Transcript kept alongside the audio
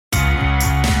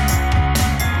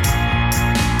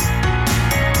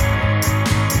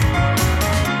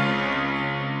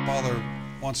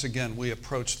once again we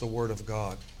approach the Word of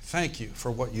God. Thank you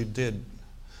for what you did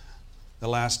the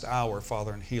last hour,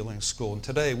 Father, in Healing School. And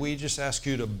today we just ask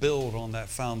you to build on that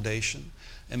foundation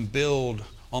and build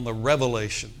on the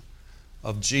revelation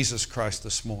of Jesus Christ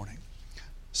this morning.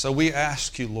 So we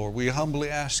ask you, Lord, we humbly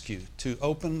ask you to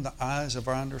open the eyes of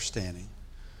our understanding,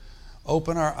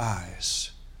 open our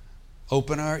eyes,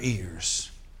 open our ears,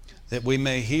 that we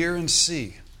may hear and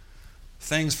see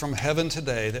things from heaven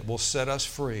today that will set us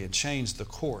free and change the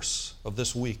course of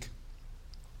this week.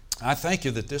 I thank you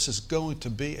that this is going to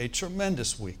be a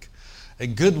tremendous week, a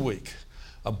good week,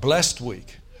 a blessed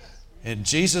week. In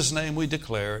Jesus' name we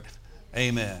declare it.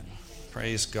 Amen.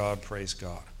 Praise God, praise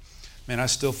God. Man, I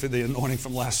still feel the anointing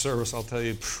from last service. I'll tell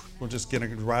you, we're just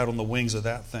getting right on the wings of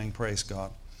that thing. Praise God.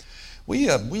 We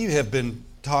have been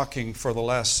talking for the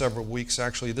last several weeks.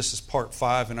 Actually, this is part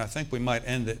 5, and I think we might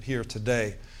end it here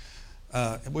today.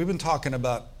 We've been talking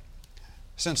about,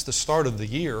 since the start of the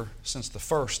year, since the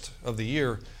first of the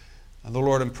year, the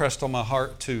Lord impressed on my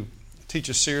heart to teach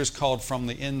a series called From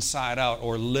the Inside Out,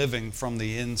 or Living from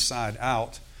the Inside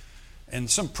Out. And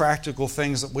some practical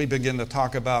things that we begin to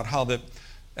talk about, how that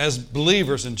as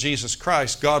believers in Jesus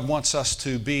Christ, God wants us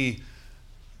to be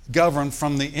governed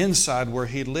from the inside where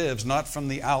He lives, not from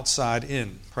the outside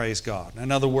in. Praise God.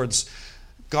 In other words,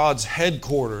 God's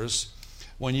headquarters,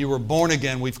 when you were born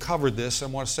again, we've covered this, I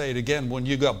want to say it again, when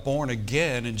you got born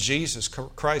again and Jesus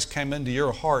Christ came into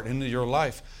your heart, into your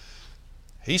life,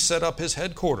 He set up His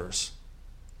headquarters.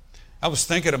 I was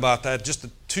thinking about that just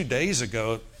 2 days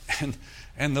ago,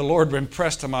 and the Lord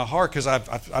impressed on my heart, because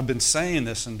I've been saying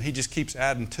this, and He just keeps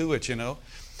adding to it, you know.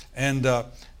 And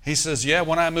He says, yeah,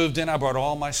 when I moved in, I brought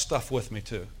all my stuff with me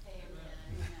too.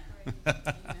 Amen.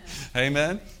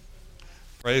 Amen.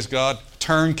 Praise God.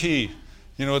 Turnkey.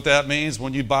 You know what that means?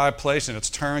 When you buy a place and it's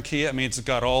turnkey, it means it's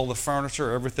got all the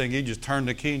furniture, everything. You just turn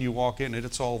the key and you walk in and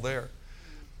it's all there.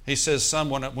 He says, son,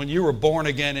 when you were born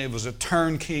again, it was a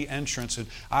turnkey entrance, and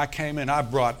I came in, I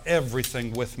brought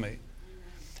everything with me.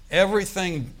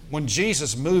 Everything, when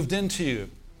Jesus moved into you,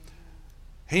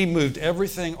 He moved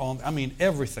everything on,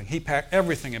 everything. He packed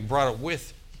everything and brought it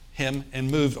with Him and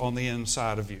moved on the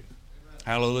inside of you.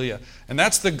 Hallelujah. And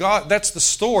that's the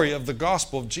story of the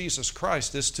gospel of Jesus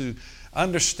Christ, is to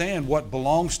understand what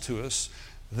belongs to us,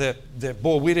 that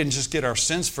boy, we didn't just get our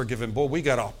sins forgiven, boy, we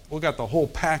got the whole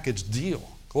package deal.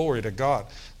 Glory to God.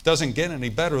 Doesn't get any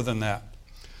better than that.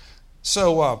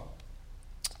 So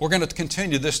we're going to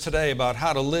continue this today about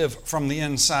how to live from the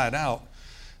inside out.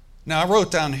 Now, I wrote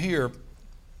down here,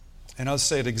 and I'll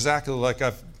say it exactly like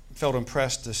I've felt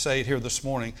impressed to say it here this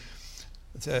morning.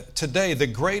 Today, the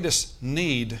greatest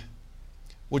need,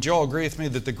 would you all agree with me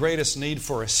that the greatest need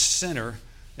for a sinner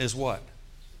is what?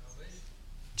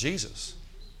 Jesus.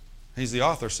 He's the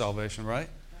author of salvation, right?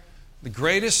 The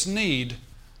greatest need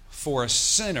for a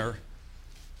sinner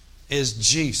is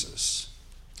Jesus.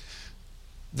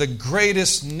 The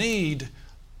greatest need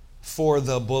for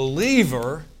the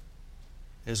believer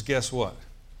is, guess what?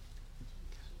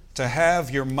 To have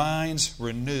your minds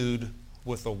renewed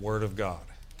with the Word of God.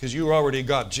 Because you already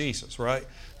got Jesus, right?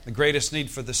 The greatest need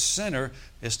for the sinner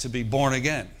is to be born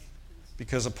again.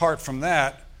 Because apart from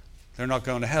that, they're not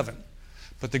going to heaven.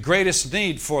 But the greatest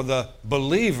need for the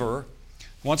believer,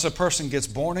 once a person gets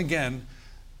born again,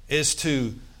 is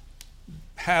to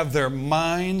have their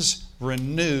minds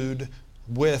renewed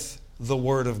with the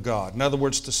Word of God. In other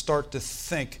words, to start to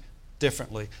think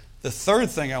differently. The third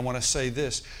thing I want to say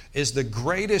this is the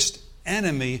greatest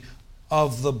enemy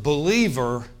of the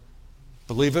believer,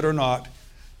 believe it or not,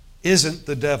 isn't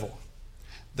the devil.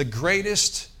 The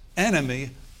greatest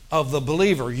enemy of the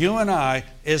believer, you and I,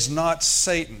 is not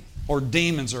Satan or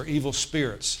demons or evil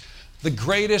spirits. The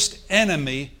greatest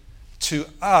enemy to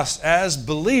us as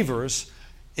believers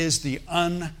is the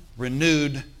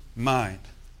unrenewed mind.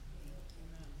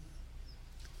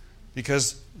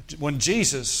 Because when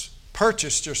Jesus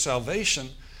purchased your salvation,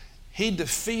 He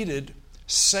defeated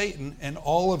Satan and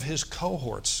all of his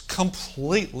cohorts,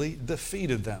 completely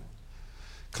defeated them.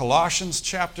 Colossians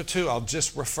chapter 2, I'll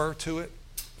just refer to it.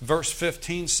 Verse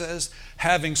 15 says,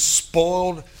 having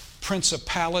spoiled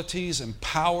principalities and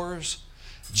powers,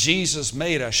 Jesus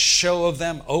made a show of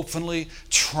them openly,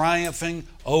 triumphing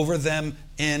over them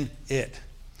in it.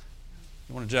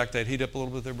 You want to jack that heat up a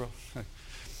little bit there, bro?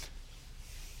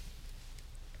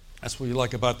 That's what you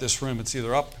like about this room. It's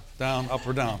either up,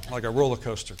 or down, like a roller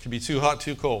coaster. It can be too hot,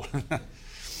 too cold.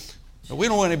 We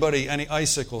don't want any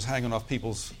icicles hanging off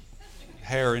people's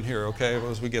hair in here, okay,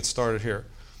 as we get started here.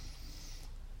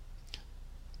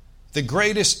 The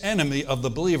greatest enemy of the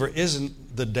believer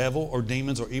isn't the devil or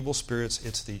demons or evil spirits.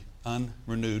 It's the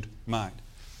unrenewed mind.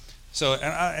 So,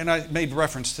 and I made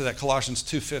reference to that, Colossians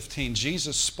 2:15.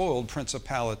 Jesus spoiled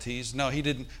principalities. No, he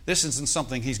didn't. This isn't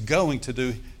something he's going to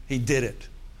do. He did it.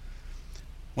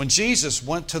 When Jesus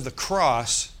went to the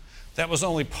cross, that was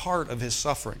only part of his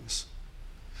sufferings.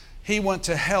 He went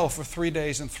to hell for 3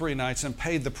 days and 3 nights and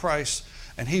paid the price,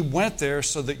 and he went there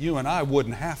so that you and I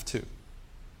wouldn't have to.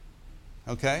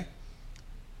 Okay?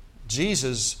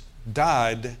 Jesus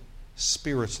died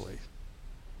spiritually.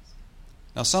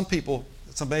 Now, some people,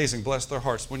 it's amazing, bless their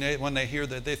hearts, when they hear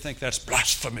that, they think that's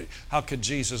blasphemy. How could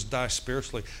Jesus die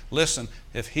spiritually? Listen,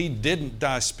 if he didn't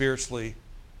die spiritually,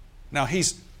 now he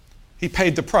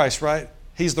paid the price, right?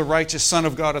 He's the righteous Son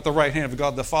of God at the right hand of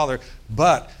God the Father,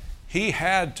 but he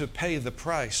had to pay the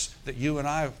price that you and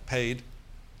I paid,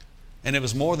 and it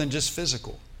was more than just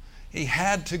physical. He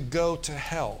had to go to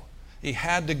hell. He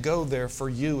had to go there for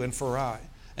you and for I.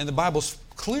 And the Bible's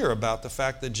clear about the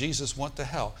fact that Jesus went to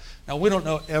hell. Now, we don't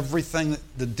know everything,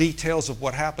 the details of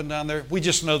what happened down there. We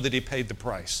just know that he paid the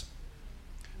price.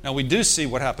 Now, we do see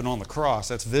what happened on the cross.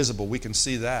 That's visible. We can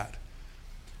see that.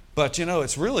 But, you know,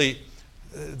 it's really,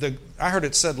 I heard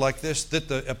it said like this, that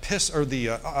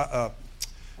the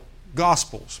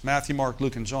Gospels, Matthew, Mark,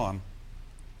 Luke, and John,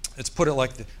 it's put it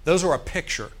like those are a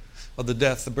picture of the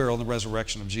death, the burial, and the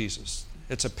resurrection of Jesus.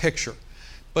 It's a picture.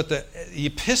 But the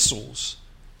epistles,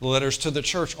 the letters to the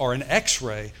church, are an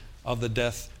x-ray of the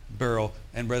death, burial,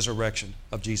 and resurrection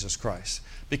of Jesus Christ.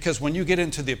 Because when you get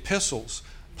into the epistles,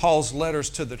 Paul's letters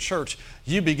to the church,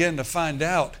 you begin to find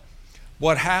out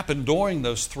what happened during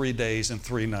those 3 days and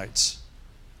 3 nights.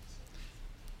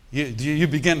 You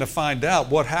begin to find out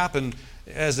what happened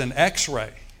as an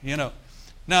x-ray, you know.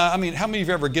 Now, I mean, how many of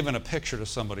you have ever given a picture to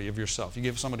somebody of yourself? You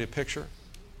give somebody a picture?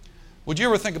 Would you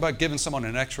ever think about giving someone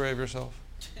an x-ray of yourself?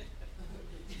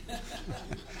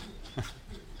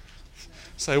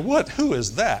 Say, what? Who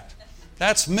is that?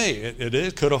 That's me.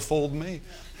 It could have fooled me.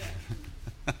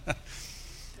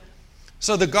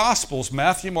 So the Gospels,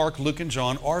 Matthew, Mark, Luke, and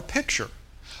John, are a picture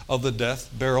of the death,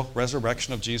 burial,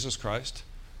 resurrection of Jesus Christ.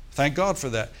 Thank God for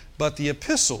that. But the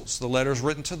epistles, the letters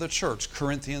written to the church,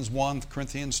 Corinthians 1,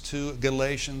 Corinthians 2,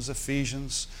 Galatians,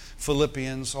 Ephesians,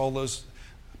 Philippians, all those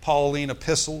Pauline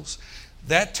epistles,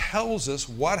 that tells us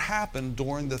what happened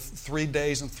during the 3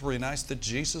 days and 3 nights that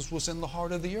Jesus was in the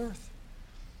heart of the earth.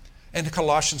 And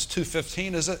Colossians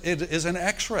 2:15 is an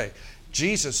x-ray.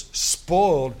 Jesus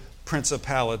spoiled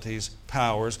principalities,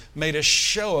 powers, made a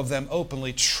show of them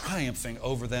openly, triumphing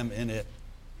over them in it.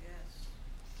 Yes.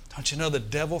 Don't you know the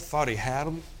devil thought he had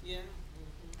them? Yeah.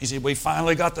 He said, we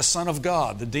finally got the Son of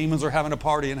God. The demons are having a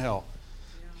party in hell.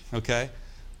 Yeah. Okay?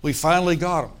 We finally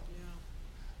got him. Yeah.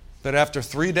 But after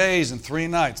 3 days and 3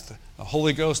 nights, the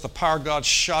Holy Ghost, the power of God,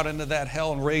 shot into that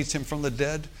hell and raised him from the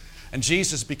dead. And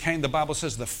Jesus became, the Bible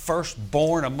says, the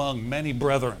firstborn among many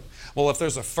brethren. Well, if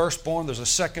there's a firstborn, there's a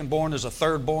secondborn, there's a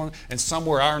thirdborn, and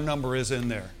somewhere our number is in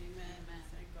there.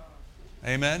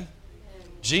 Amen?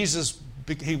 Jesus,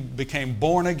 he became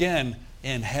born again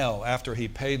in hell after he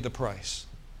paid the price.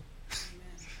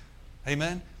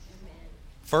 Amen?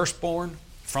 Firstborn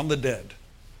from the dead.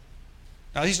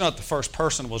 Now, he's not the first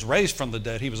person who was raised from the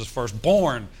dead. He was the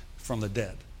firstborn from the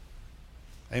dead.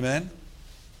 Amen?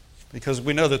 Because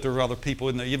we know that there were other people,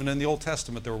 even in the Old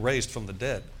Testament, that were raised from the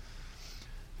dead.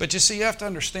 But you see, you have to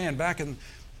understand, back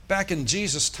in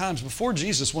Jesus' times, before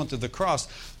Jesus went to the cross,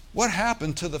 what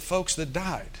happened to the folks that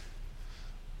died?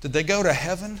 Did they go to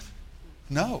heaven?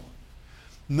 No.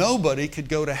 Nobody could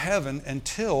go to heaven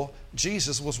until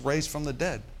Jesus was raised from the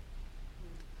dead.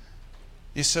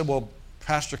 You said, well,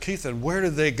 Pastor Keith, and where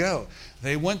did they go?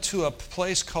 They went to a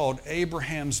place called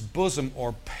Abraham's bosom,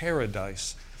 or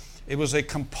paradise. It was a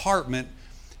compartment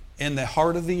in the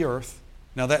heart of the earth.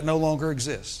 Now that no longer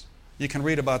exists. You can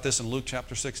read about this in Luke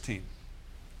chapter 16.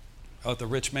 About the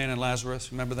rich man and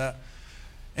Lazarus, remember that?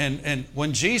 And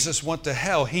when Jesus went to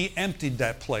hell, he emptied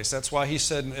that place. That's why he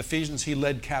said in Ephesians, he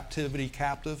led captivity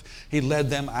captive. He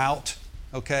led them out,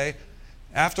 okay?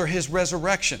 After his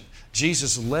resurrection,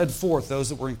 Jesus led forth those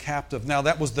that were in captive. Now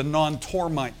that was the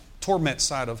torment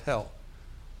side of hell.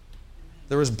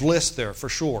 There was bliss there for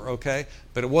sure, okay?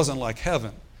 But it wasn't like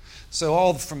heaven. So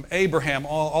all from Abraham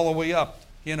all the way up,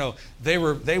 you know, they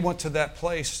went to that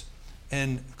place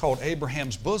called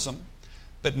Abraham's bosom.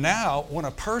 But now, when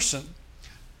a person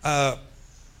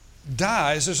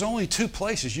dies, there's only 2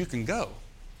 places you can go.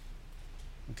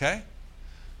 Okay?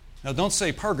 Now don't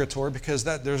say purgatory, because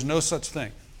there's no such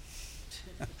thing.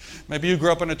 Maybe you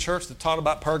grew up in a church that taught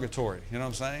about purgatory, you know what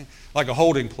I'm saying? Like a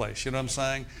holding place, you know what I'm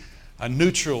saying? A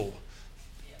neutral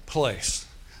place.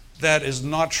 That is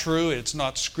not true. It's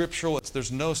not scriptural.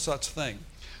 There's no such thing.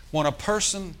 When a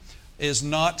person is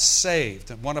not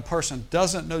saved, and when a person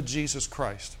doesn't know Jesus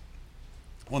Christ,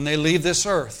 when they leave this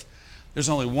earth, there's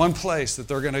only one place that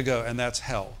they're going to go, and that's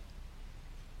hell.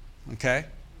 Okay?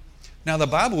 Now, the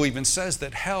Bible even says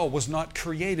that hell was not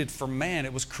created for man.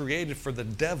 It was created for the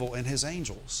devil and his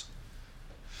angels.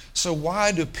 So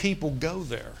why do people go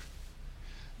there?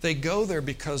 They go there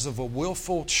because of a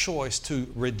willful choice to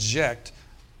reject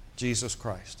Jesus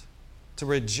Christ, to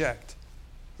reject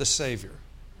the Savior.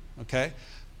 Okay?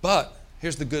 But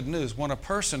here's the good news. When a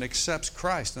person accepts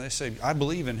Christ and they say, I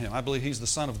believe in Him, I believe He's the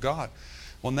Son of God,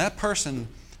 when that person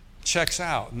checks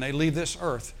out and they leave this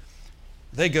earth,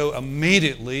 they go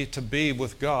immediately to be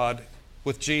with God,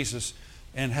 with Jesus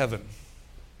in heaven.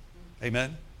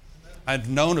 Amen? I've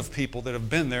known of people that have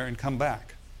been there and come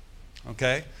back.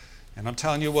 Okay? And I'm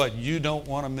telling you what, you don't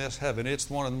want to miss heaven. It's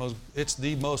one of the most, it's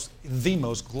the most,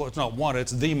 it's not one,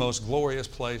 it's the most glorious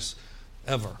place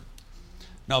ever.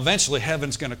 Now eventually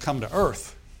heaven's going to come to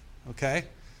earth. Okay?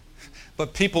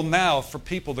 But people now, for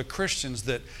people, the Christians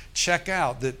that check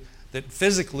out, that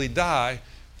physically die,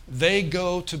 they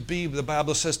go to be, the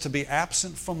Bible says, to be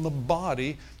absent from the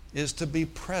body is to be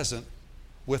present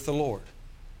with the Lord.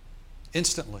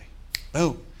 Instantly.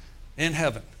 Boom. In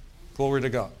heaven. Glory to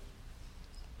God.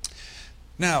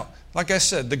 Now, like I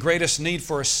said, the greatest need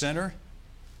for a sinner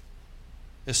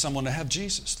is someone to have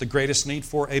Jesus. The greatest need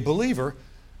for a believer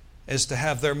is to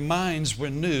have their minds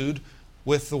renewed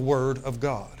with the Word of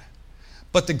God.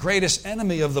 But the greatest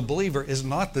enemy of the believer is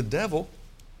not the devil.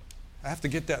 I have to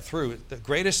get that through. The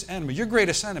greatest enemy, your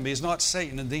greatest enemy is not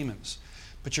Satan and demons.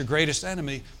 But your greatest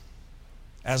enemy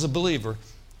as a believer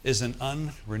is an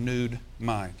unrenewed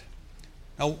mind.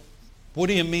 Now, what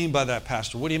do you mean by that,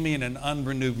 Pastor? What do you mean an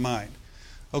unrenewed mind?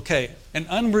 Okay, an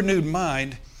unrenewed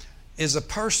mind is a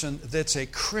person that's a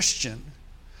Christian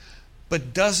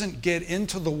but doesn't get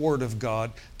into the Word of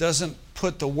God, doesn't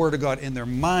put the Word of God in their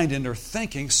mind, in their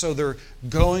thinking, so they're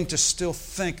going to still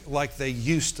think like they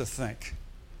used to think.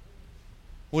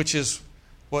 Which is,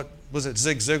 what was it,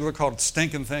 Zig Ziglar called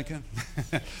stinking thinking?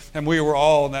 And we were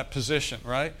all in that position,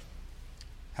 right?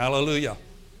 Hallelujah.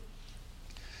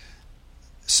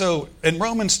 So, in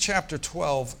Romans chapter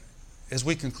 12, as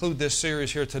we conclude this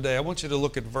series here today, I want you to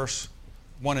look at verse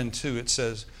 1 and 2. It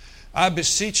says, I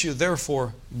beseech you,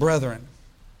 therefore, brethren.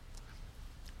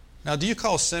 Now, do you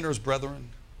call sinners brethren?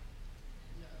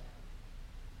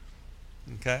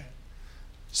 Okay.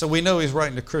 So we know he's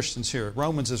writing to Christians here.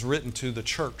 Romans is written to the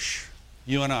church,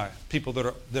 you and I, people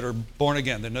that are born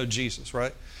again, that know Jesus,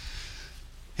 right?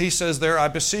 He says there, I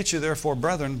beseech you, therefore,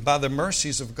 brethren, by the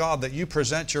mercies of God, that you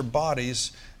present your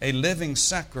bodies a living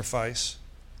sacrifice,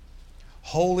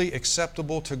 holy,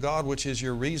 acceptable to God, which is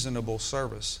your reasonable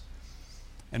service.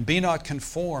 And be not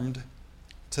conformed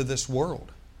to this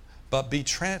world, but be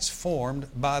transformed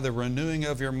by the renewing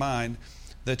of your mind,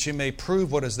 that you may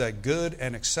prove what is that good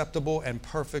and acceptable and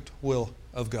perfect will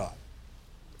of God.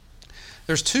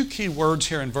 There's two key words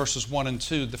here in verses 1 and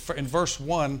 2. In verse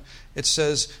 1, it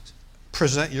says,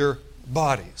 present your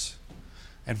bodies.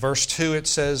 And verse 2, it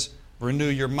says, renew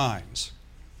your minds.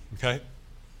 Okay?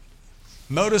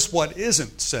 Notice what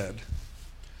isn't said.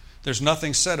 There's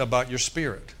nothing said about your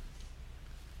spirit.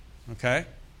 Okay?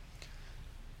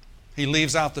 He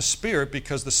leaves out the spirit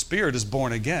because the spirit is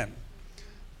born again.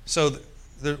 So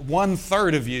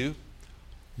one-third of you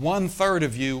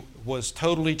was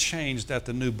totally changed at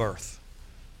the new birth.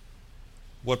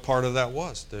 What part of that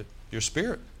was? Your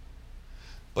spirit.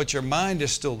 But your mind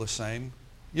is still the same.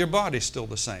 Your body's still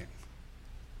the same.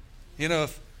 You know,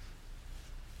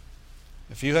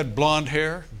 if you had blonde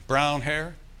hair, brown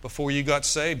hair before you got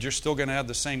saved, you're still going to have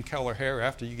the same color hair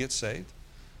after you get saved.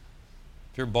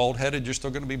 If you're bald-headed, you're still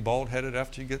going to be bald-headed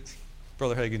after you get...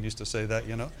 Brother Hagin used to say that,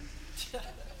 you know.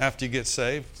 After you get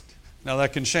saved. Now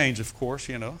that can change, of course,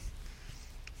 you know.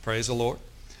 Praise the Lord.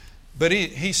 But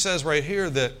he says right here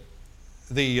that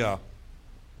the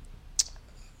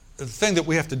thing that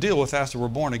we have to deal with after we're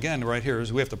born again right here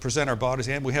is we have to present our bodies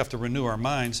and we have to renew our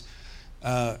minds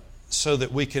so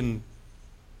that we can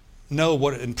know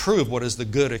and prove what is the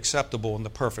good, acceptable, and the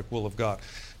perfect will of God.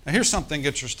 Now here's something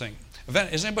interesting.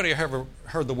 Has anybody ever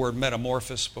heard the word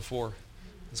metamorphosis before?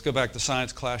 Let's go back to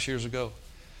science class years ago.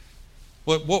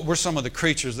 What were some of the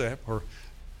creatures that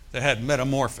had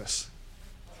metamorphosis?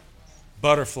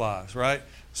 Butterflies, right?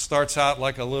 Starts out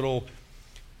like a little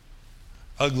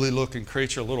ugly-looking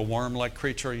creature, a little worm-like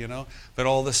creature, you know. But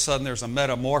all of a sudden there's a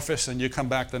metamorphosis, and you come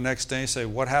back the next day and say,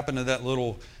 what happened to that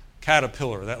little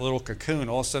caterpillar, that little cocoon?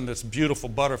 All of a sudden it's beautiful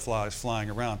butterflies flying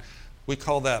around. We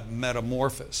call that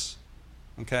metamorphosis.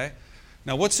 Okay?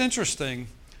 Now what's interesting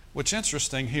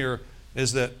here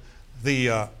is that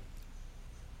the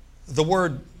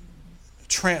word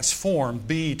transformed,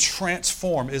 be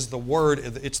transformed is the word.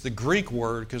 It's the Greek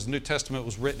word because the New Testament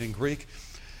was written in Greek.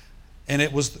 And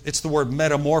it's the word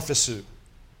metamorphosu.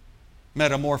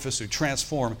 Metamorphosu,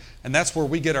 transform. And that's where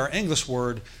we get our English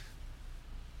word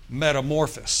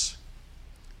metamorphos,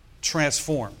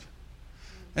 transformed.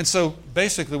 And so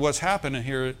basically what's happening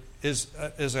here is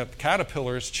a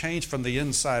caterpillar is changed from the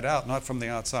inside out, not from the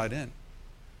outside in.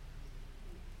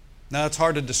 Now, it's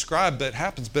hard to describe, but it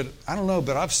happens. But I don't know,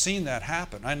 but I've seen that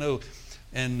happen. I know,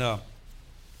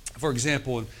 for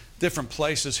example, in different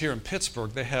places here in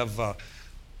Pittsburgh, they have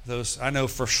those, I know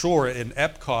for sure in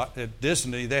Epcot at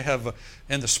Disney, they have,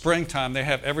 in the springtime,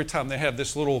 every time they have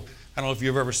this little, I don't know if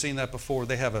you've ever seen that before,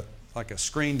 they have like a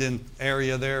screened-in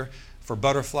area there for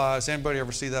butterflies. Anybody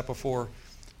ever see that before?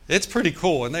 It's pretty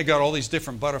cool, and they got all these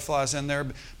different butterflies in there.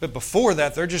 But before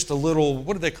that, they're just a little,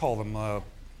 what do they call them?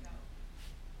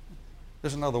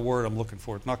 There's another word I'm looking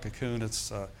for. It's not cocoon.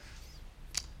 It's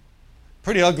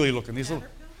pretty ugly looking. These little.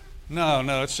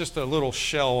 No, it's just a little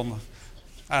shell.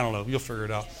 I don't know. You'll figure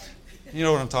it out. You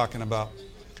know what I'm talking about.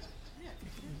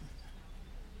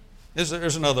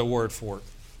 There's another word for it,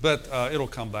 but it'll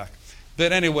come back.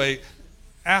 But anyway,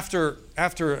 after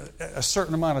a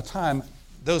certain amount of time,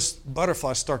 those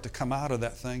butterflies start to come out of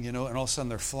that thing, and all of a sudden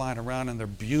they're flying around and they're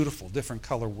beautiful, different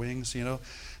color wings,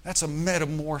 That's a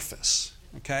metamorphosis,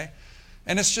 okay?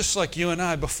 And it's just like you and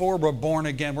I, before we're born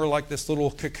again, we're like this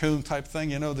little cocoon type thing,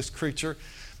 this creature.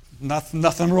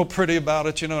 Nothing real pretty about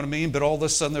it, you know what I mean? But all of a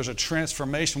sudden there's a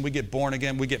transformation. We get born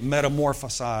again, we get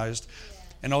metamorphosized,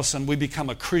 and all of a sudden we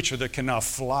become a creature that can now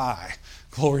fly.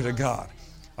 Glory to God.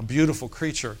 A beautiful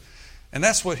creature. And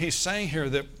that's what he's saying here,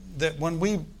 that when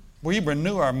we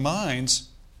renew our minds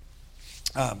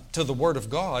to the Word of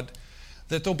God,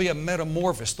 that there'll be a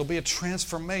metamorphosis, there'll be a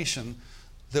transformation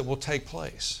that will take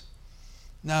place.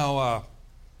 Now,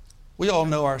 we all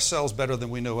know ourselves better than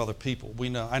we know other people.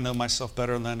 I know myself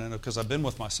better than I know because I've been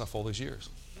with myself all these years.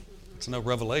 It's no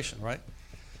revelation, right?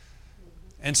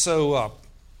 And so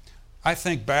I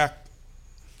think back,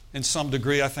 in some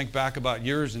degree, I think back about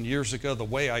years and years ago, the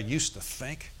way I used to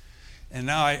think. And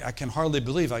now I can hardly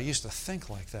believe I used to think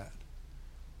like that.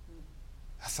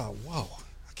 I thought, whoa,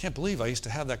 I can't believe I used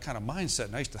to have that kind of mindset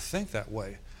and I used to think that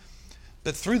way.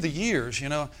 But through the years,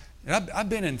 I've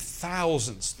been in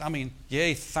thousands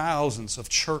of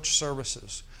church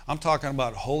services. I'm talking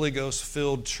about Holy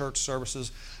Ghost-filled church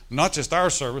services, not just our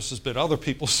services, but other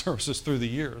people's services through the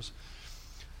years.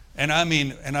 And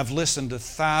I've listened to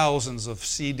thousands of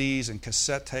CDs and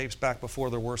cassette tapes back before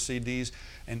there were CDs,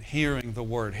 and hearing the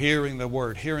Word.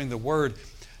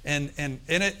 And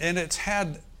it's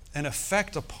had an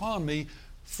effect upon me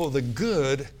for the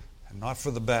good and not for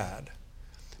the bad.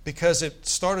 Because it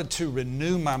started to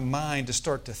renew my mind to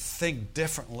start to think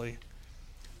differently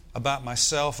about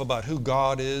myself, about who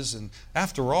God is. And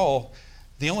after all,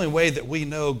 the only way that we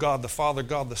know God the Father,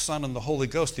 God the Son, and the Holy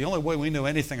Ghost, the only way we know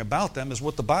anything about them is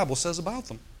what the Bible says about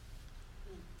them.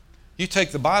 You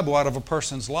take the Bible out of a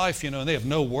person's life, and they have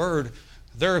no word,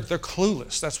 they're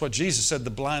clueless. That's what Jesus said, the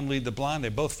blind lead the blind, they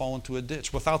both fall into a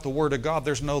ditch. Without the Word of God,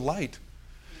 there's no light.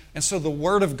 And so the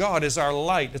Word of God is our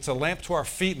light. It's a lamp to our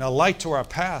feet and a light to our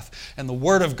path. And the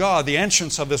Word of God, the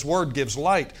entrance of His Word gives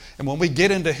light. And when we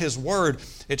get into His Word,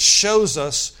 it shows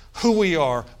us who we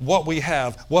are, what we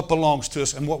have, what belongs to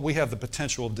us, and what we have the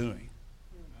potential of doing.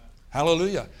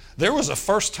 Hallelujah. There was a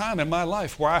first time in my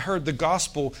life where I heard the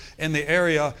gospel in the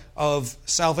area of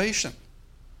salvation.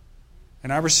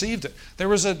 And I received it. There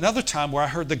was another time where I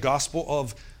heard the gospel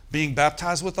of being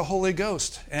baptized with the Holy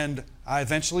Ghost. And I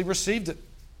eventually received it.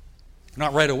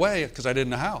 Not right away, because I didn't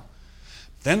know how.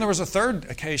 Then there was a third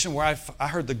occasion where I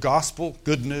heard the gospel,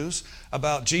 good news,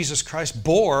 about Jesus Christ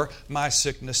bore my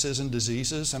sicknesses and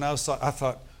diseases. And I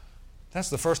thought, that's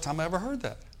the first time I ever heard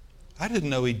that. I didn't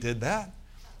know He did that.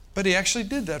 But He actually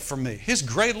did that for me. His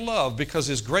great love, because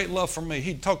His great love for me,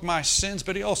 He took my sins,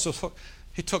 but He also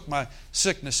took my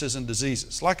sicknesses and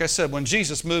diseases. Like I said, when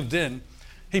Jesus moved in,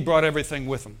 He brought everything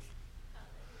with Him.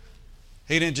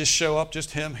 He didn't just show up,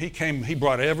 just Him. He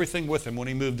brought everything with Him when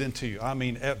He moved into you.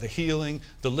 The healing,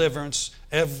 deliverance,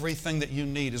 everything that you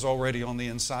need is already on the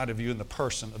inside of you in the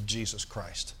person of Jesus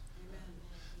Christ. Amen.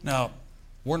 Now,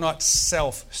 we're not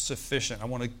self-sufficient. I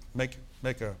want to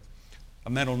make a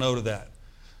mental note of that.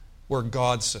 We're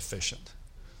God-sufficient.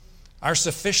 Our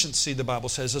sufficiency, the Bible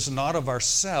says, is not of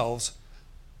ourselves,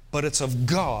 but it's of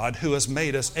God who has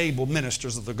made us able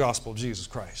ministers of the gospel of Jesus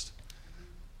Christ.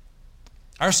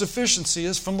 Our sufficiency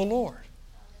is from the Lord.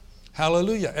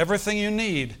 Hallelujah. Everything you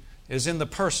need is in the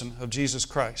person of Jesus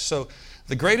Christ. So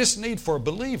the greatest need for a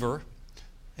believer,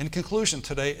 in conclusion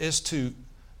today, is to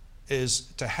is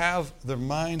to have their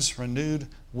minds renewed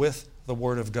with the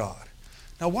Word of God.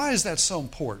 Now, why is that so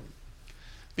important?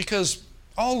 Because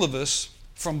all of us,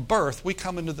 from birth, we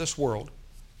come into this world.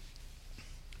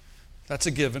 That's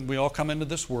a given. We all come into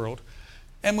this world.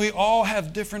 And we all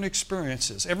have different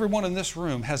experiences. Everyone in this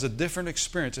room has a different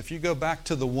experience. If you go back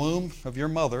to the womb of your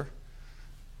mother,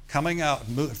 coming out,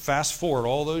 fast forward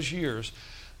all those years,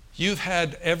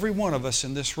 every one of us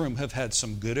in this room have had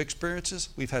some good experiences.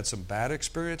 We've had some bad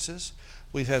experiences.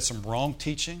 We've had some wrong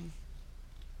teaching.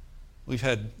 We've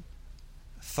had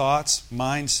thoughts,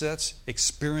 mindsets,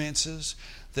 experiences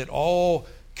that all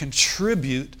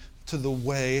contribute to the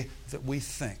way that we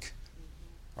think.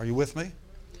 Are you with me?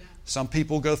 Some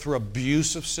people go through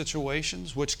abusive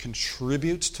situations, which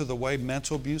contributes to the way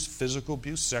mental abuse, physical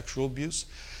abuse, sexual abuse,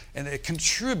 and it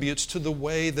contributes to the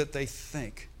way that they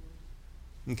think.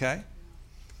 Okay?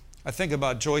 I think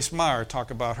about Joyce Meyer,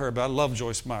 talk about her, but I love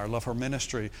Joyce Meyer, I love her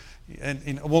ministry.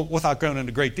 And well, without going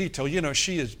into great detail,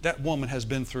 that woman has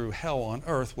been through hell on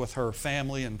earth with her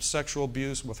family and sexual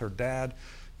abuse with her dad.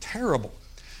 Terrible.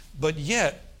 But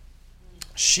yet,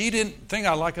 thing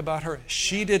I like about her,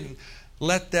 she didn't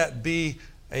let that be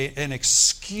an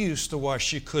excuse to why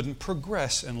she couldn't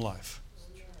progress in life.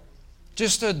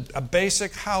 Just a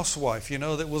basic housewife,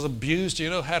 that was abused,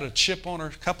 had a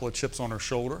couple of chips on her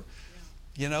shoulder,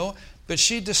 but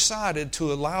she decided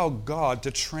to allow God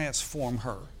to transform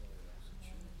her.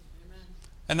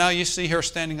 And now you see her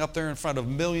standing up there in front of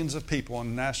millions of people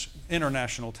on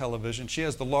international television. She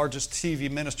has the largest TV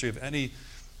ministry of any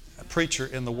preacher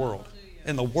in the world.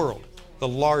 The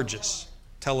largest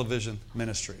television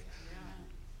ministry.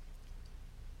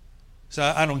 So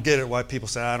I don't get it why people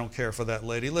say, I don't care for that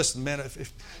lady. Listen, man,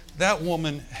 if that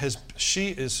woman she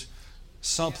is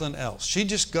something else. She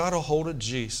just got a hold of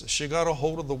Jesus. She got a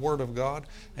hold of the Word of God,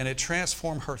 and it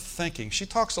transformed her thinking. She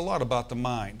talks a lot about the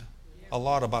mind.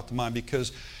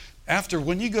 Because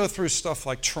when you go through stuff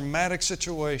like traumatic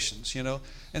situations,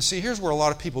 and see, here's where a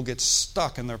lot of people get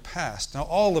stuck in their past. Now,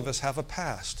 all of us have a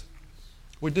past.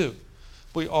 We do.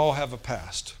 We all have a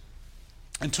past.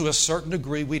 And to a certain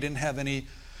degree, we didn't have any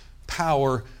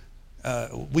power.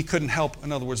 We couldn't help,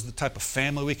 in other words, the type of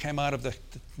family we came out of,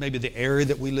 maybe the area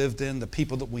that we lived in, the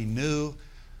people that we knew,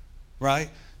 right?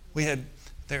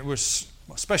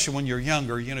 Especially when you're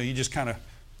younger, you just kind of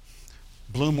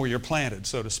bloom where you're planted,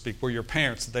 so to speak, where your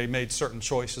parents, they made certain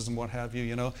choices and what have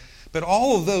you, But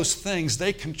all of those things,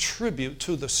 they contribute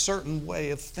to the certain way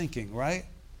of thinking, right?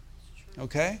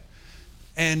 Okay?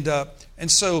 And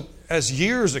so as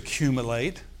years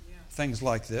accumulate, things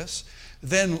like this,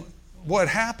 then what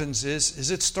happens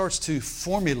is it starts to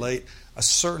formulate a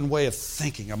certain way of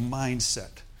thinking, a mindset,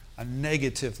 a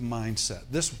negative mindset.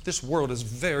 This world is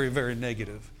very, very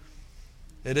negative.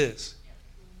 It is.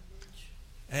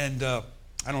 And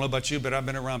I don't know about you, but I've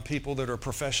been around people that are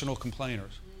professional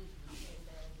complainers.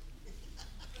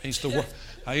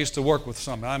 I used to work with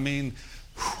some. I mean,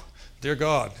 dear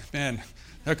God, man,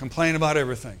 they're complaining about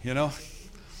everything,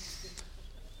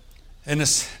 And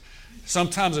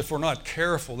sometimes if we're not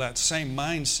careful, that same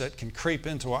mindset can creep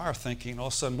into our thinking. All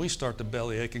of a sudden we start to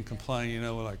bellyache and complain,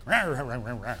 we're like,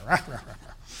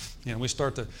 we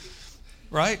start to,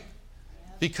 right?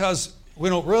 Because we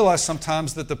don't realize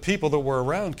sometimes that the people that we're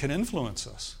around can influence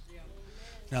us.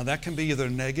 Now, that can be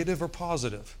either negative or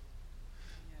positive.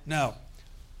 Now,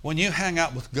 when you hang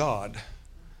out with God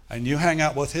and you hang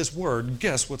out with His Word,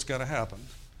 guess what's going to happen?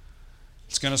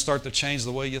 It's going to start to change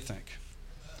the way you think.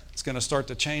 It's going to start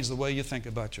to change the way you think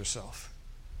about yourself.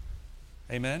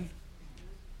 Amen?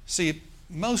 See,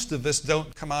 most of us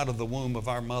don't come out of the womb of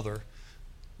our mother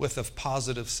with a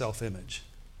positive self-image.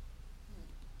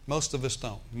 Most of us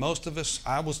don't. Most of us,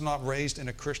 I was not raised in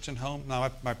a Christian home. Now,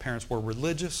 my parents were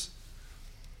religious.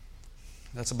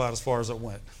 That's about as far as it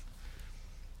went.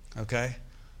 Okay?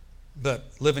 But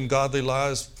living godly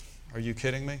lives, are you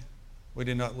kidding me? We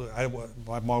did not.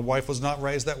 My wife was not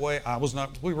raised that way. I was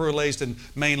not. We were raised in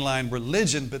mainline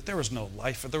religion, but there was no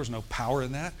life. There was no power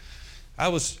in that. I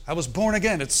was born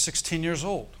again at 16 years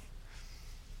old,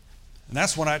 and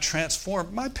that's when I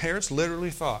transformed. My parents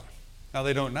literally thought. Now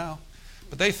they don't now,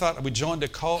 but they thought that we joined a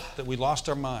cult, that we lost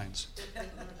our minds.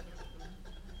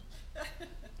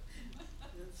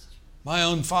 My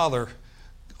own father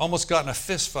almost got in a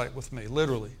fist fight with me,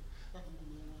 literally.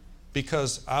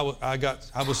 Because I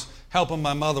was helping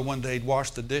my mother one day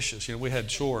wash the dishes. We had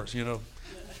chores,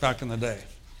 back in the day.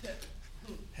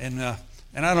 And I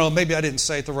don't know, maybe I didn't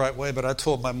say it the right way, but I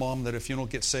told my mom that if you don't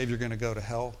get saved, you're going to go to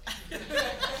hell.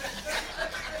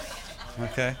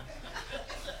 Okay?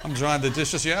 I'm drying the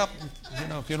dishes. Yeah,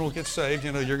 if you don't get saved,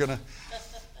 you're going to...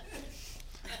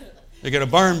 You're going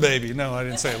to burn, baby. No, I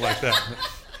didn't say it like that.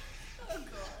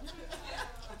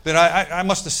 But I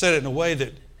must have said it in a way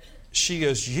that she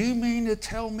goes, you mean to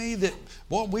tell me that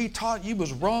what we taught you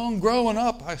was wrong growing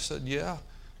up? I said, yeah.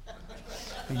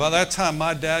 And by that time,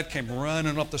 my dad came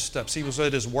running up the steps. He was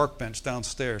at his workbench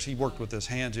downstairs. He worked with his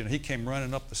hands. He came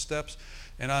running up the steps.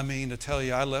 And I mean to tell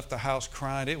you, I left the house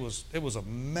crying. It was a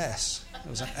mess. It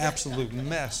was an absolute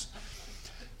mess.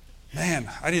 Man,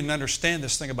 I didn't understand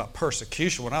this thing about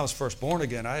persecution. When I was first born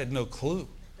again, I had no clue.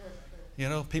 You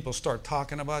know, people start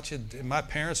talking about you. My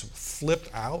parents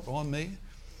flipped out on me.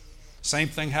 Same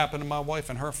thing happened to my wife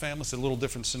and her family. It's a little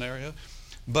different scenario.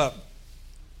 But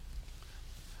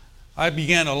I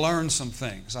began to learn some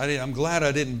things. I'm glad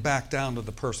I didn't back down to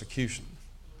the persecution.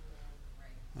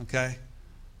 Okay?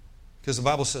 Because the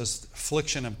Bible says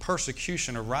affliction and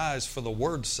persecution arise for the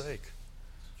word's sake.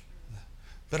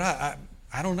 But I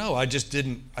don't know. I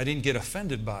didn't get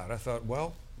offended by it. I thought,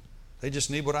 well, they just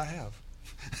need what I have.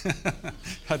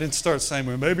 I didn't start saying,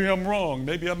 well, maybe I'm wrong.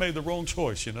 Maybe I made the wrong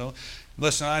choice, you know.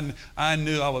 Listen, I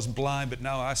knew I was blind, but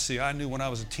now I see. I knew when I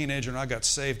was a teenager and I got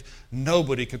saved,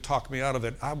 nobody could talk me out of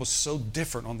it. I was so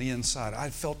different on the inside. I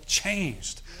felt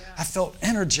changed. Yeah. I felt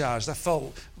energized. I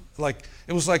felt like,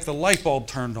 it was like the light bulb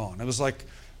turned on. It was like,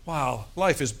 wow,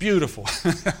 life is beautiful.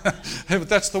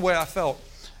 That's the way I felt.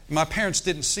 My parents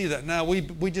didn't see that. Now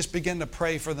we just began to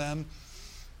pray for them.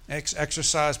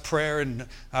 Exercise prayer, and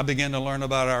I began to learn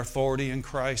about our authority in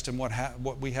Christ and what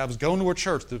we have. I was going to a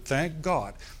church that, thank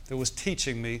God, that was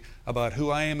teaching me about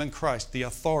who I am in Christ, the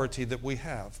authority that we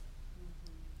have.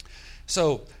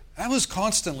 So I was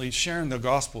constantly sharing the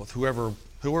gospel with whoever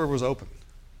was open.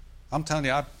 I'm telling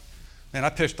you, I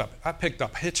picked up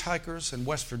hitchhikers in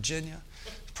West Virginia.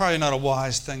 It's probably not a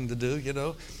wise thing to do, you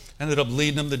know. Ended up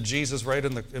leading them to Jesus right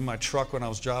in my truck when I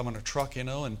was driving a truck, you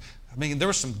know, and I mean, there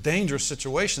were some dangerous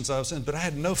situations I was in, but I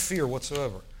had no fear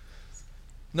whatsoever.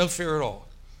 No fear at all.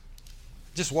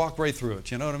 Just walked right through it,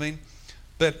 you know what I mean?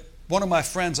 But one of my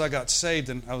friends, I got saved,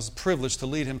 and I was privileged to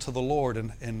lead him to the Lord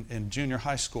in junior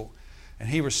high school. And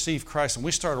he received Christ, and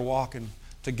we started walking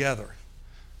together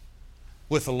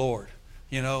with the Lord.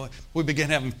 You know, we began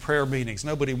having prayer meetings.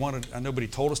 Nobody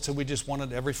told us to. We just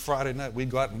wanted every Friday night we'd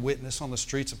go out and witness on the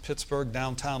streets of Pittsburgh,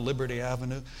 downtown Liberty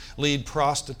Avenue, lead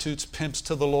prostitutes, pimps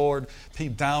to the Lord,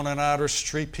 down and out our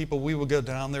street people. We would go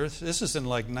down there. This is in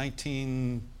like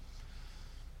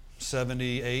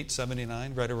 1978,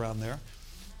 79, right around there.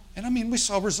 And I mean, we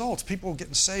saw results. People were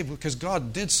getting saved because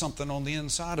God did something on the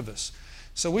inside of us.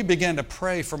 So we began to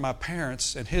pray for my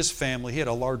parents and his family. He had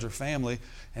a larger family.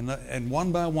 And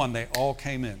one by one, they all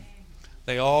came in.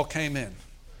 They all came in.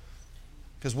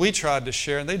 Because we tried to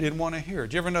share, and they didn't want to hear it.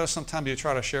 Do you ever know sometimes you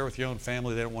try to share with your own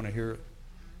family, they don't want to hear it?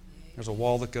 There's a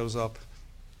wall that goes up.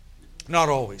 Not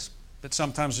always. But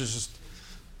sometimes there's just,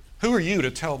 who are you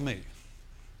to tell me? You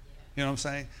know what I'm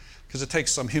saying? Because it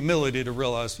takes some humility to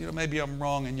realize, you know, maybe I'm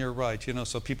wrong and you're right. You know,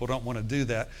 so people don't want to do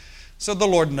that. So the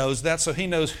Lord knows that. So He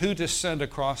knows who to send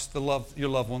across your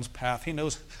loved one's path. He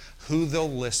knows who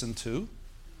they'll listen to.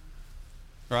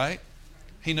 Right?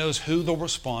 He knows who they'll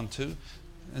respond to.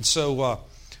 And so,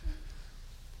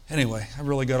 anyway, I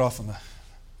really got off on the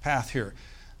path here.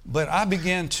 But I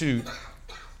began to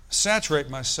saturate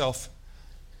myself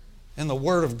in the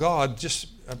Word of God, just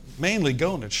mainly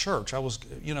going to church. I was,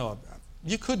 you know,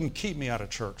 you couldn't keep me out of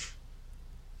church.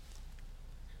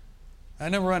 I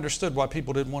never understood why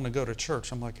people didn't want to go to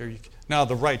church. I'm like, now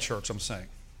the right church, I'm saying.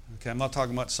 Okay, I'm not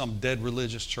talking about some dead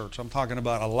religious church. I'm talking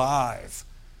about alive.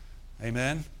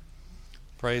 Amen?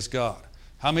 Praise God.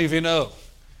 How many of you know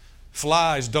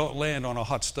flies don't land on a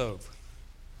hot stove?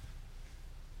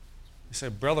 You say,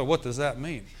 brother, what does that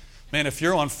mean? Man, if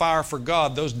you're on fire for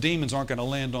God, those demons aren't going to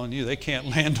land on you. They can't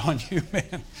land on you,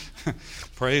 man.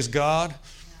 Praise God.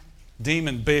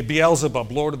 Demon,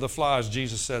 Beelzebub, Lord of the Flies,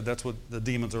 Jesus said that's what the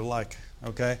demons are like.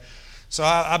 Okay? So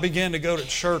I began to go to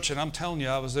church, and I'm telling you,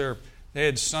 I was there.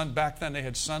 Back then they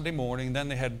had Sunday morning,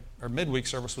 then our midweek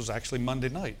service was actually Monday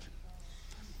night.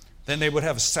 Then they would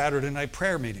have a Saturday night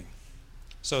prayer meeting.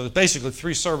 So basically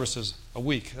 3 services a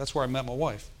week. That's where I met my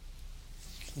wife.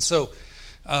 And so,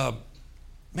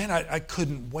 man, I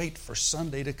couldn't wait for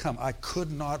Sunday to come. I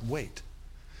could not wait.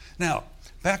 Now,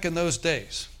 back in those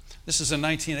days, this is in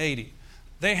 1980,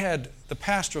 they had the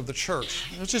pastor of the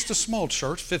church. It was just a small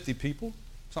church, 50 people,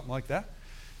 something like that.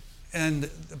 And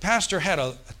the pastor had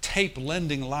a tape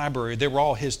lending library. They were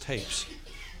all his tapes.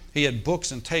 He had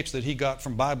books and tapes that he got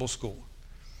from Bible school.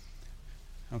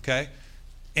 Okay?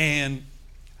 And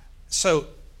so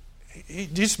he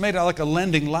just made it like a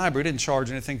lending library. He didn't charge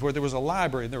anything for it. There was a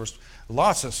library. There was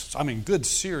lots of, good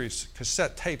series,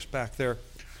 cassette tapes back there.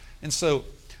 And so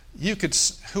you could,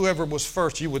 whoever was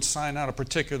first, you would sign out a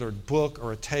particular book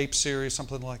or a tape series,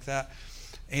 something like that.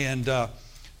 And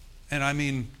I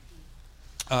mean,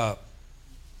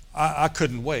 I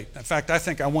couldn't wait. In fact, I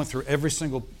think I went through every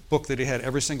single book that he had,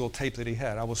 every single tape that he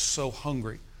had. I was so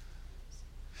hungry.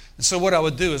 And so what I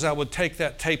would do is I would take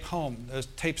that tape home, those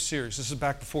tape series. This is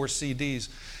back before CDs.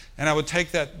 And I would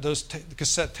take those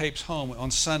cassette tapes home on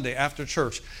Sunday after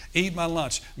church, eat my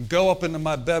lunch, go up into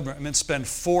my bedroom, and then spend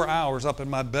 4 hours up in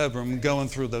my bedroom going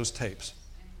through those tapes.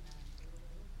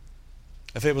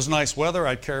 If it was nice weather,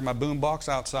 I'd carry my boom box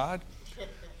outside,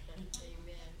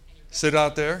 sit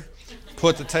out there,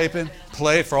 put the tape in,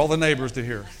 play for all the neighbors to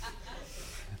hear.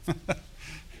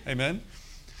 Amen?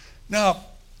 Now,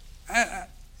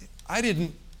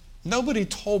 nobody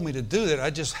told me to do that. I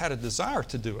just had a desire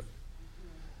to do it.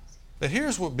 But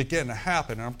here's what began to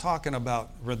happen, and I'm talking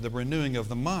about the renewing of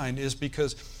the mind, is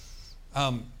because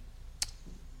I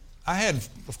had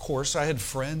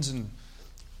friends and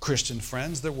Christian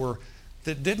friends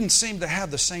that didn't seem to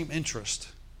have the same interest,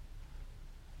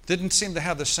 didn't seem to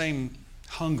have the same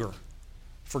hunger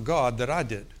for God that I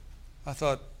did. I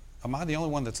thought, am I the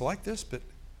only one that's like this? But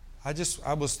I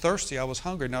was thirsty, I was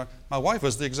hungry. Now, my wife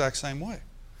was the exact same way.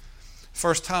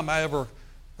 First time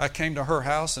I came to her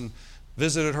house and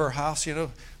visited her house,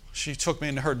 she took me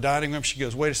into her dining room. She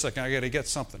goes, wait a second, I got to get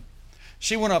something.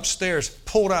 She went upstairs,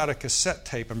 pulled out a cassette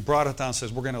tape and brought it down and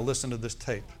says, we're going to listen to this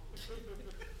tape.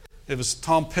 It was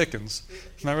Tom Pickens.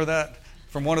 Remember that?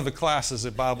 From one of the classes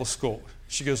at Bible school.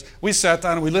 She goes, we sat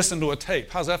down and we listened to a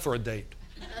tape. How's that for a date?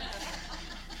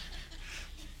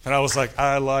 And I was like,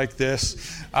 I like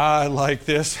this.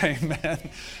 Amen.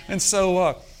 And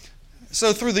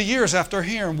so through the years, after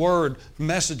hearing word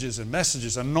messages,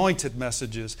 anointed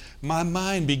messages, my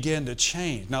mind began to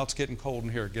change. Now it's getting cold in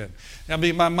here again.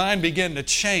 My mind began to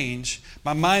change.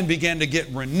 My mind began to get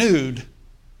renewed.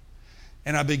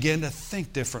 And I began to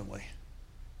think differently.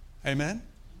 Amen?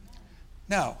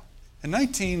 Now, in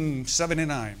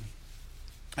 1979,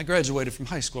 I graduated from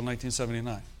high school in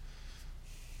 1979.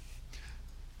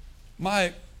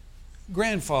 My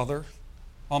grandfather,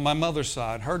 on my mother's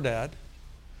side, her dad,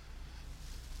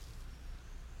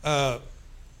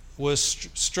 was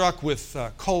struck with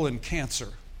colon cancer.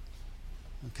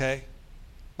 Okay?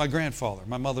 My grandfather,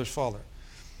 my mother's father.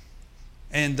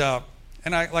 And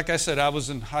like I said, I was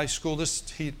in high school.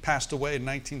 He passed away in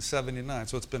 1979,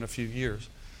 so it's been a few years.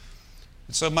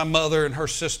 And so my mother and her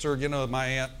sister, my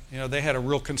aunt, they had a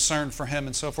real concern for him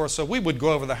and so forth. So we would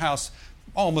go over the house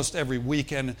almost every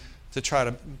weekend to try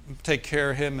to take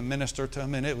care of him and minister to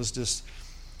him. And it was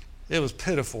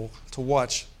pitiful to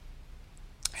watch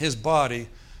his body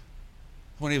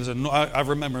when he was I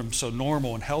remember him so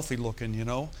normal and healthy looking,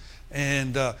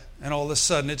 and all of a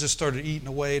sudden it just started eating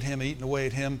away at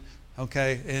him,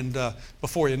 okay, and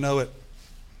before you know it,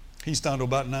 he's down to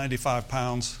about 95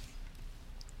 pounds.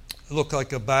 It looked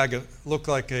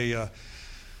like a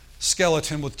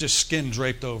skeleton with just skin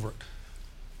draped over it.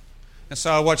 And so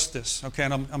I watched this, okay,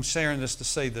 and I'm sharing this to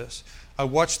say this. I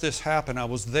watched this happen. I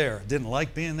was there. Didn't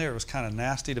like being there. It was kind of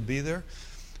nasty to be there.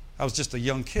 I was just a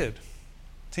young kid,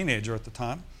 teenager at the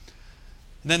time.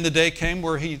 And then the day came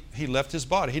where he left his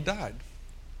body. He died.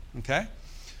 Okay?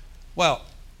 Well,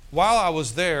 while I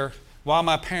was there, while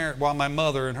my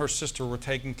mother and her sister were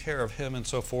taking care of him and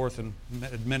so forth and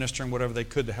administering whatever they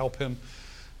could to help him,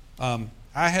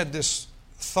 I had this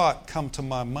thought come to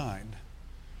my mind.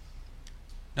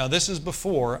 Now, this is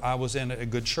before I was in a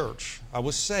good church. I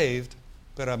was saved,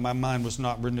 but my mind was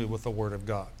not renewed with the Word of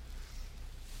God.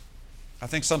 I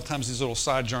think sometimes these little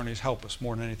side journeys help us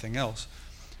more than anything else.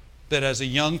 But as a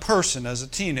young person, as a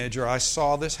teenager, I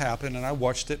saw this happen and I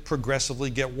watched it progressively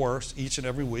get worse each and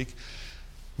every week.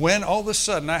 When all of a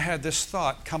sudden I had this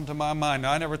thought come to my mind.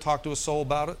 Now, I never talked to a soul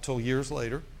about it until years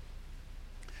later.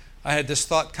 I had this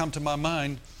thought come to my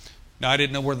mind. Now, I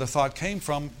didn't know where the thought came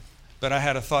from, but I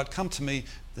had a thought come to me.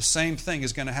 The same thing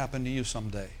is going to happen to you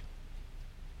someday.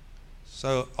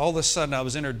 So all of a sudden I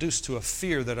was introduced to a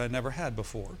fear that I never had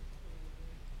before.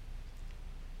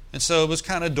 And so it was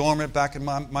kind of dormant back in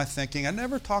my thinking. I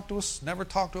never talked to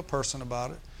a person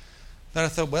about it. Then I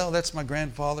thought, well, that's my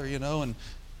grandfather,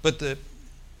 but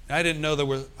I didn't know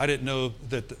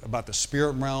that about the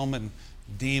spirit realm and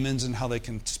demons and how they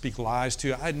can speak lies to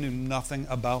you. I knew nothing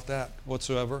about that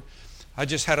whatsoever. I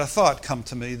just had a thought come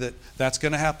to me that that's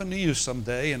going to happen to you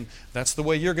someday, and that's the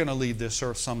way you're going to leave this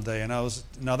earth someday. And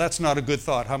now that's not a good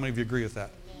thought. How many of you agree with that?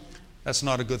 That's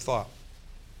not a good thought.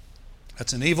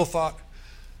 That's an evil thought.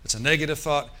 It's a negative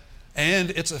thought, and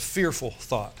it's a fearful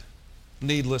thought,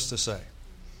 needless to say.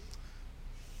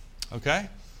 Okay?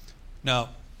 Now,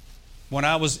 when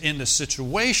I was in the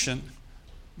situation,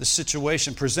 the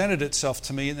situation presented itself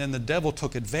to me, and then the devil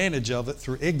took advantage of it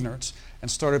through ignorance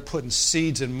and started putting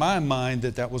seeds in my mind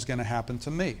that was going to happen to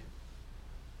me.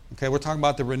 Okay, we're talking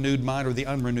about the renewed mind or the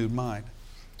unrenewed mind.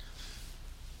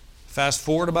 Fast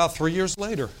forward about 3 years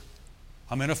later,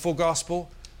 I'm in a full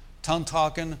gospel,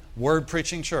 tongue-talking,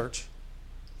 word-preaching church.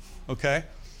 Okay?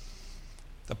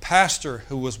 The pastor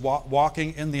who was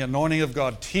walking in the anointing of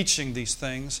God, teaching these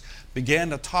things, began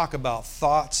to talk about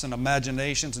thoughts and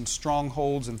imaginations and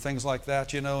strongholds and things like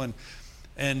that,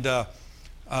 and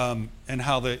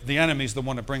how the enemy is the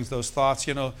one that brings those thoughts,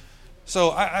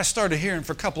 So I started hearing,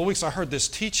 for a couple of weeks, I heard this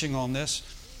teaching on this,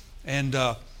 and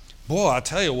boy, I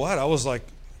tell you what, I was like,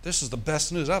 this is the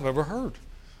best news I've ever heard.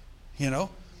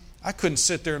 I couldn't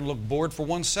sit there and look bored for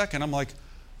 1 second. I'm like,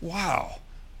 wow.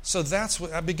 So that's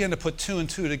what I began to put two and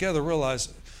two together,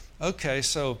 realize, okay,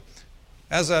 so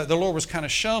as the Lord was kind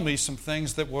of showing me some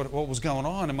things that what was going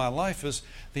on in my life is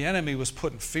the enemy was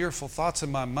putting fearful thoughts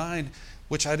in my mind,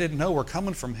 which I didn't know were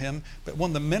coming from him. But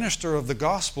when the minister of the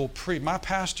gospel, my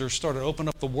pastor, started opening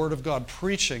up the Word of God,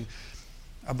 preaching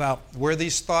about where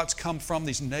these thoughts come from,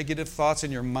 these negative thoughts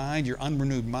in your mind, your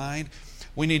unrenewed mind,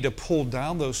 we need to pull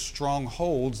down those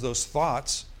strongholds, those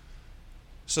thoughts,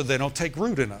 so they don't take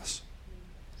root in us.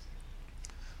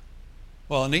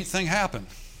 Well, a neat thing happened.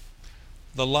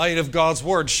 The light of God's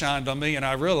Word shined on me, and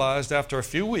I realized after a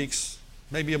few weeks,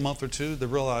 maybe a month or two, to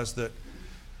realize that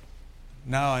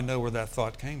now I know where that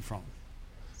thought came from.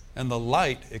 And the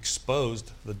light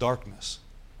exposed the darkness.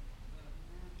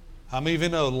 How many of you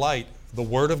know light, the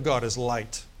Word of God is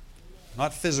light?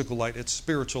 Not physical light, it's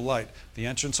spiritual light. The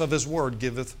entrance of His Word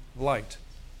giveth light.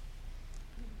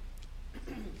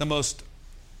 The most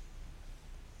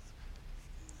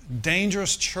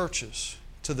dangerous churches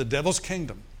to the devil's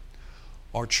kingdom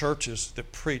are churches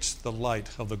that preach the light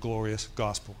of the glorious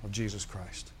gospel of Jesus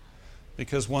Christ.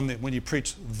 Because when you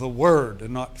preach the Word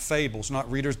and not fables,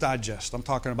 not Reader's Digest, I'm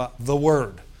talking about the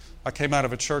Word. I came out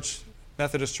of a church,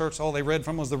 Methodist church, all they read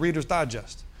from was the Reader's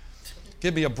Digest.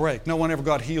 Give me a break. No one ever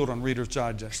got healed on Reader's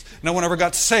Digest. No one ever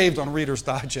got saved on Reader's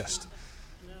Digest.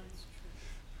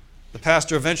 The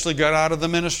pastor eventually got out of the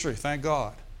ministry, thank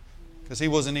God, because he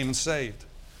wasn't even saved.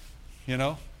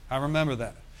 I remember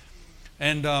that.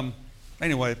 And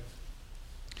anyway,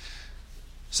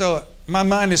 so my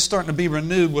mind is starting to be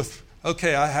renewed with,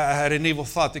 okay, I had an evil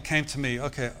thought that came to me.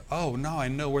 Okay, oh, now I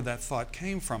know where that thought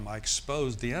came from. I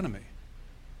exposed the enemy.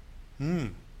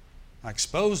 I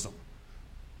exposed him.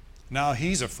 Now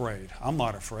he's afraid. I'm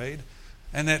not afraid.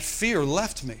 And that fear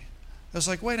left me. I was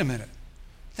like, wait a minute.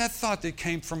 That thought that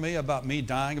came from me about me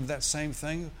dying of that same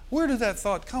thing, where did that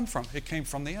thought come from? It came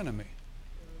from the enemy.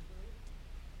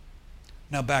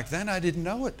 Now back then I didn't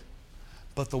know it.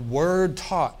 But the Word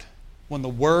taught. When the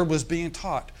Word was being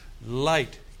taught,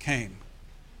 light came.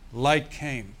 Light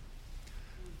came.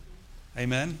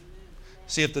 Amen?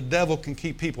 See, if the devil can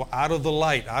keep people out of the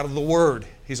light, out of the Word,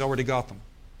 he's already got them.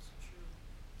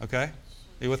 Okay? Are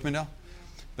you with me now?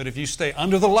 But if you stay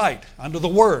under the light, under the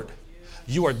Word,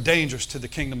 you are dangerous to the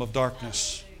kingdom of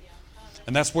darkness.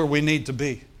 And that's where we need to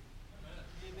be.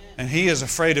 And he is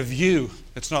afraid of you.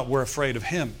 It's not we're afraid of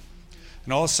him.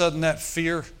 And all of a sudden that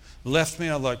fear left me.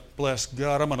 I'm like, bless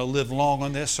God, I'm going to live long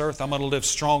on this earth. I'm going to live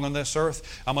strong on this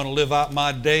earth. I'm going to live out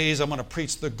my days. I'm going to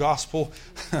preach the gospel.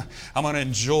 I'm going to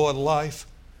enjoy life.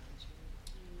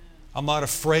 I'm not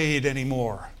afraid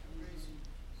anymore.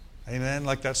 Amen.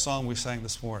 Like that song we sang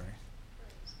this morning.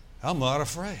 I'm not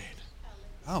afraid.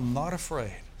 I'm not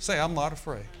afraid. Say, I'm not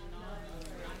afraid.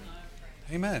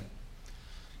 Amen.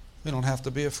 We don't have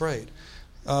to be afraid.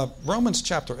 Romans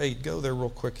chapter 8. Go there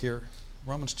real quick here.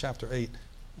 Romans chapter 8.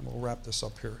 And we'll wrap this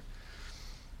up here.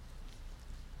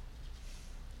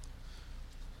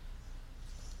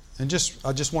 And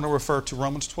I just want to refer to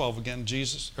Romans 12 again.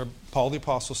 Paul the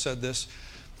Apostle said this,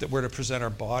 that we're to present our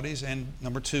bodies, and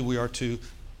number 2, we are to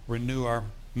renew our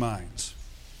minds.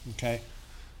 Okay?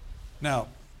 Now,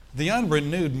 the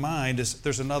unrenewed mind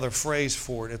there's another phrase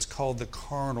for it. It's called the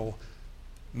carnal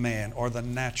man or the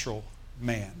natural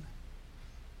man.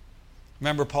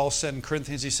 Remember Paul said in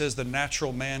Corinthians, he says, the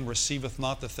natural man receiveth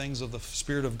not the things of the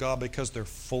Spirit of God because they're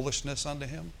foolishness unto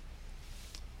him.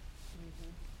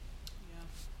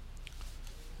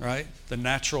 Yeah. Right? The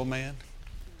natural man.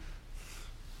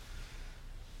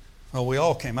 Well, we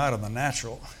all came out of the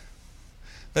natural.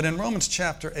 But in Romans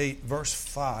chapter 8, verse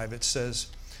 5, it says,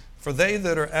 for they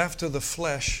that are after the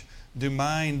flesh do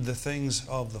mind the things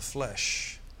of the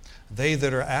flesh. They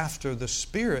that are after the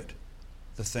Spirit,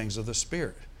 the things of the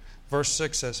Spirit. Verse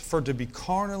 6 says, for to be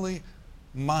carnally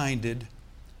minded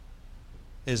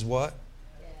is what?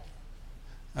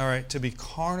 All right, to be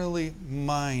carnally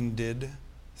minded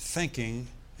thinking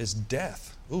is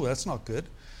death. Ooh, that's not good.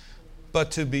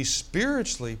 But to be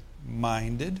spiritually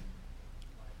minded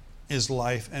is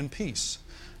life and peace.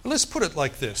 Let's put it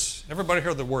like this. Everybody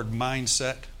heard the word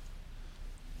mindset?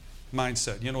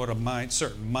 Mindset. You know what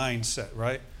certain mindset,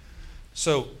 right?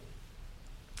 So,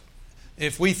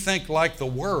 if we think like the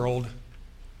world,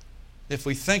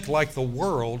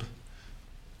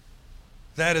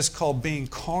 that is called being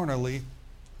carnally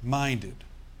minded.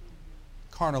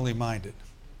 Carnally minded.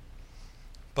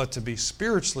 But to be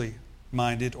spiritually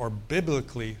minded or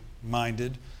biblically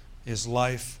minded is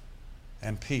life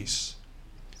and peace.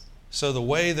 So the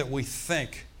way that we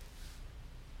think,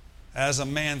 as a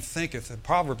man thinketh, the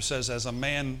proverb says, as a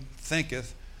man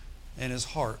thinketh in his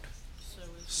heart,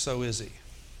 so is he.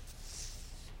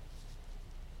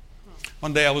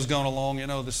 One day I was going along,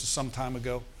 this is some time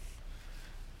ago,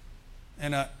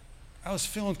 and I was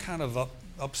feeling kind of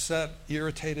upset,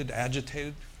 irritated,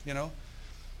 agitated,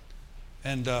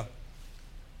 and I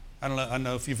don't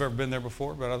know if you've ever been there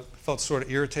before, but I felt sort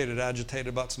of irritated, agitated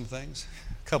about some things,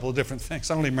 a couple of different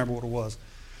things. I don't even remember what it was.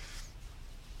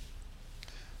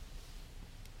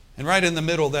 And right in the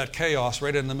middle of that chaos,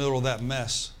 right in the middle of that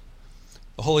mess,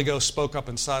 the Holy Ghost spoke up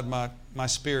inside my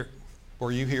spirit,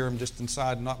 or you hear him just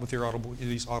inside, not with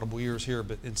these audible ears here,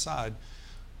 but inside.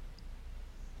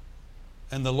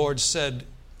 And the Lord said,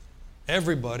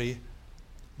 everybody,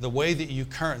 the way that you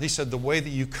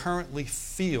currently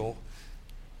feel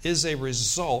is a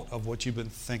result of what you've been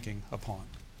thinking upon.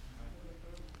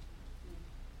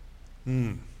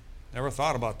 Never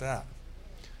thought about that.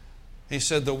 He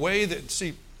said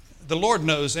the Lord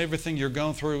knows everything you're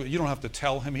going through. You don't have to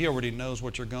tell him. He already knows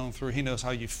what you're going through. He knows how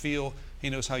you feel. He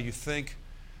knows how you think.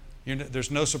 There's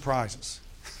no surprises.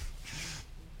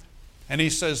 And he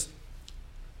says,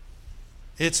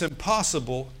 it's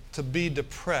impossible to be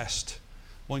depressed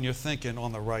when you're thinking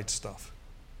on the right stuff.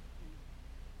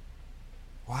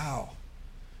 Wow.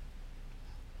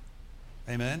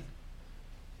 Amen?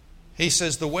 He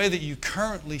says the way that you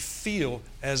currently feel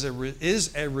is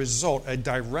a result, a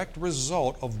direct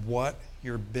result of what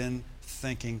you've been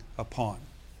thinking upon.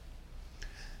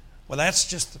 Well, that's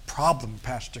just the problem,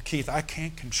 Pastor Keith. I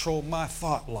can't control my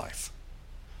thought life.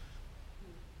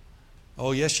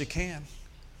 Oh, yes, you can.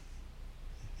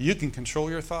 You can control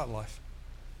your thought life.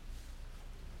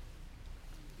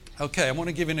 Okay, I want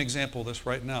to give you an example of this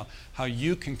right now. How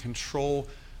you can control.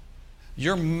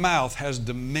 Your mouth has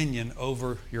dominion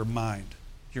over your mind.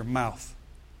 Your mouth.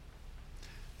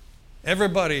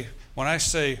 Everybody, when I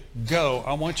say go,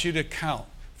 I want you to count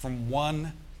from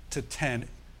 1 to 10.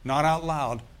 Not out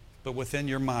loud, but within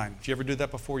your mind. Did you ever do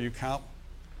that before you count?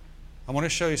 I want to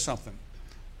show you something.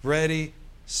 Ready,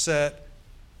 set,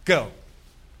 go.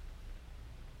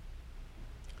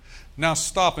 Now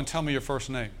stop and tell me your first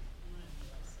name.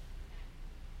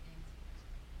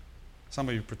 Some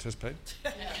of you participate.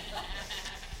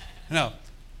 Now,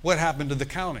 what happened to the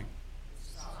counting?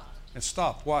 It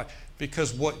stopped. Why?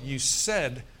 Because what you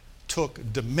said took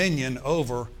dominion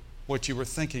over what you were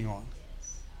thinking on.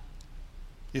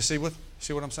 You see what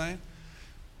I'm saying?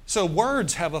 So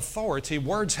words have authority.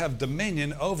 Words have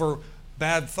dominion over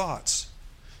bad thoughts.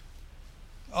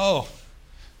 Oh,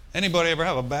 anybody ever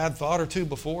have a bad thought or two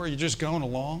before? You're just going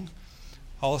along.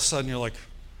 All of a sudden you're like,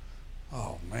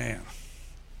 oh man,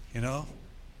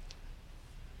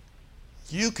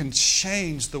 You can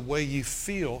change the way you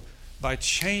feel by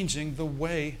changing the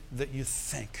way that you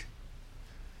think.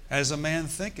 As a man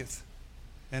thinketh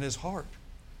in his heart,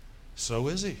 so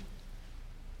is he.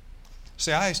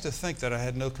 See, I used to think that I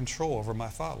had no control over my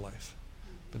thought life.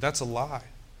 But that's a lie.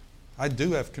 I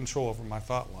do have control over my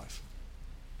thought life.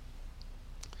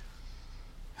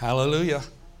 Hallelujah.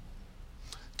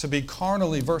 To be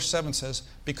carnally, verse 7 says,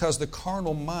 because the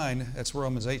carnal mind, that's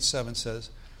Romans 8:7 says,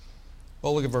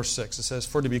 well, look at verse 6. It says,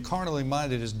 for to be carnally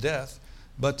minded is death,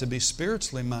 but to be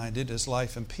spiritually minded is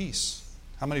life and peace.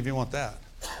 How many of you want that?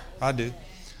 I do.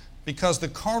 Because the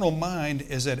carnal mind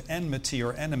is at enmity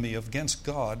or enemy against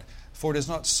God, for it is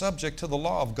not subject to the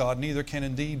law of God, neither can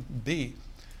indeed be.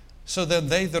 So then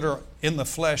they that are in the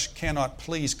flesh cannot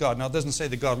please God. Now it doesn't say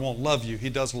that God won't love you.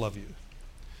 He does love you.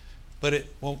 But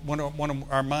when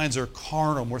our minds are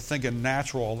carnal, we're thinking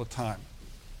natural all the time.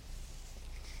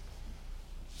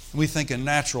 We think in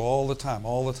natural all the time.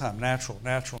 Natural.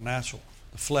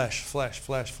 The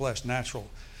flesh, natural.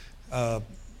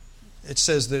 It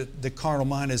says that the carnal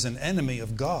mind is an enemy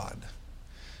of God.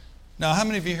 Now, how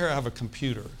many of you here have a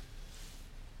computer?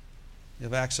 You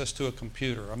have access to a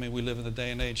computer. I mean, we live in the day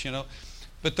and age,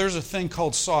 But there's a thing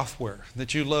called software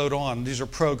that you load on. These are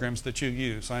programs that you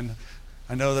use. I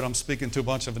know that I'm speaking to a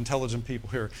bunch of intelligent people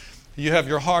here. You have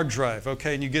your hard drive,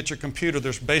 okay, and you get your computer,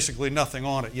 there's basically nothing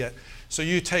on it yet. So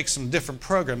you take some different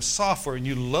programs, software, and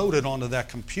you load it onto that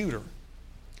computer.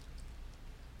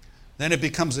 Then it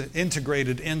becomes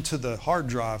integrated into the hard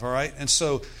drive, all right? And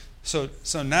so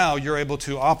now you're able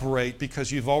to operate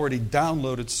because you've already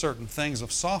downloaded certain things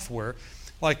of software.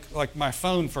 Like my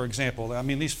phone, for example. I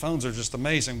mean, these phones are just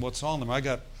amazing what's on them. I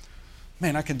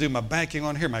can do my banking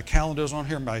on here, my calendar's on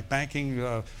here, my banking,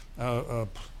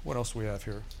 what else do we have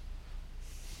here?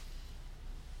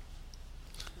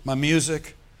 My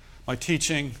music, my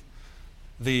teaching,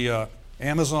 the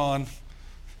Amazon,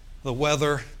 the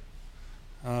weather,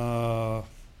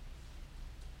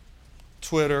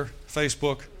 Twitter,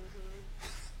 Facebook,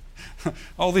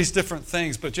 all these different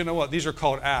things. But you know what? These are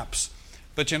called apps.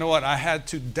 But you know what? I had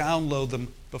to download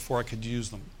them before I could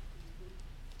use them.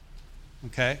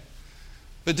 Okay?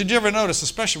 But did you ever notice,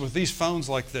 especially with these phones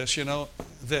like this, you know,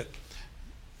 that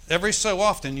every so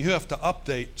often you have to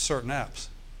update certain apps.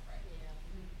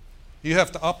 You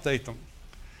have to update them.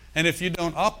 And if you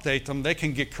don't update them, they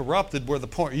can get corrupted where the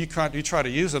point you try to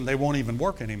use them, they won't even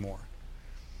work anymore.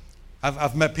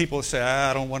 I've met people who say,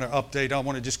 I don't want to update, I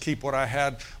want to just keep what I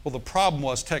had. Well, the problem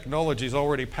was technology's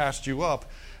already passed you up.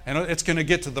 And it's going to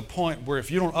get to the point where if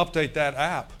you don't update that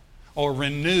app or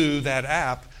renew that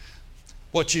app,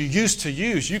 what you used to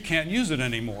use, you can't use it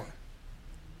anymore.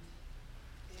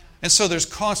 And so there's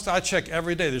constant, I check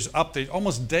every day, there's updates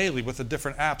almost daily with the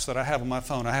different apps that I have on my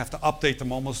phone. I have to update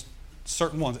them almost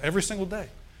certain ones every single day.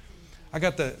 I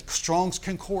got the Strong's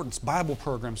Concordance Bible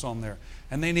programs on there,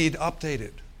 and they need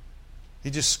updated. You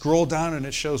just scroll down and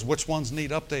it shows which ones need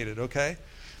updated, okay?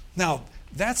 Now,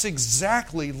 that's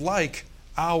exactly like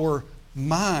our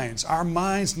minds. Our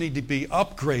minds need to be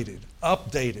upgraded,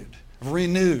 updated,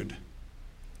 renewed,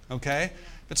 okay?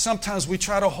 But sometimes we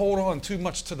try to hold on too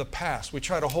much to the past. We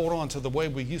try to hold on to the way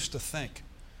we used to think.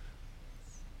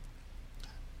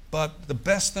 But the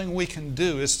best thing we can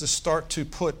do is to start to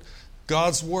put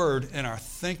God's Word in our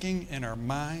thinking, in our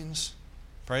minds.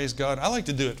 Praise God. I like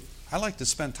to do it. I like to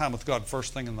spend time with God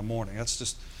first thing in the morning.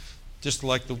 That's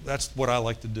that's what I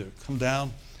like to do. Come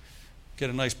down, get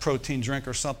a nice protein drink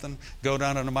or something, go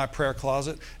down into my prayer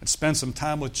closet and spend some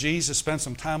time with Jesus, spend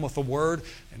some time with the Word,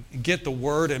 and get the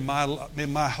Word in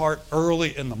my heart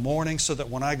early in the morning so that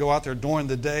when I go out there during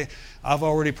the day, I've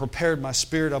already prepared my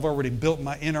spirit, I've already built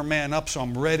my inner man up so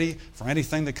I'm ready for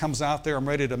anything that comes out there. I'm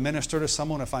ready to minister to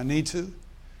someone if I need to.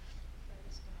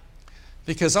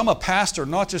 Because I'm a pastor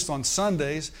not just on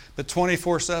Sundays, but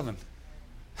 24/7.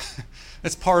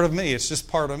 It's part of me. It's just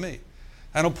part of me.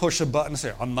 I don't push a button and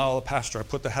say, I'm not a pastor. I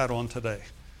put the hat on today.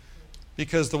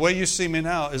 Because the way you see me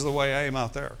now is the way I am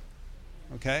out there.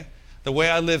 Okay? The way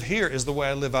I live here is the way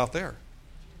I live out there.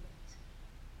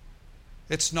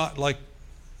 It's not like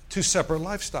two separate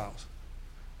lifestyles.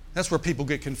 That's where people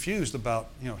get confused about,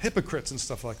 hypocrites and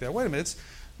stuff like that. Wait a minute.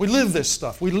 We live this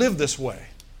stuff. We live this way.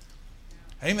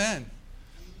 Amen.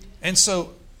 And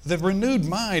so the renewed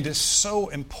mind is so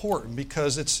important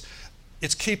because it's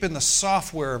keeping the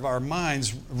software of our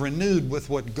minds renewed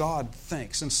with what God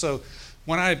thinks. And so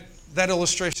that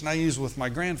illustration I used with my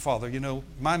grandfather,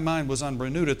 my mind was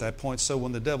unrenewed at that point. So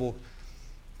when the devil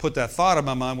put that thought in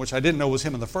my mind, which I didn't know was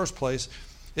him in the first place,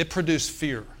 it produced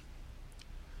fear.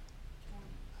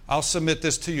 I'll submit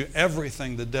this to you.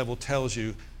 Everything the devil tells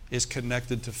you is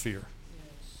connected to fear.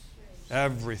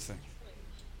 Everything.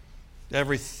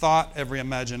 Every thought, every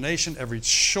imagination, every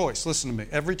choice, listen to me,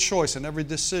 every choice and every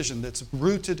decision that's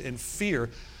rooted in fear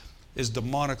is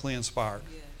demonically inspired.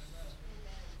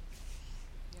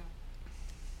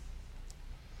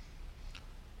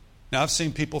 Now, I've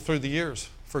seen people through the years,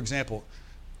 for example,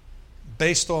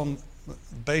 based on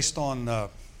the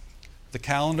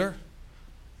calendar,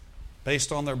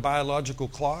 based on their biological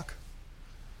clock,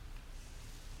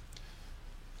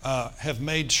 have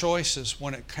made choices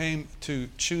when it came to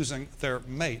choosing their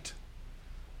mate.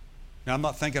 Now, I'm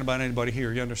not thinking about anybody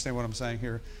here. You understand what I'm saying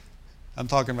here? I'm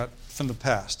talking about from the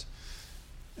past.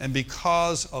 And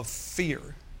because of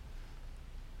fear,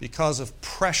 because of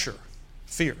pressure,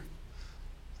 fear,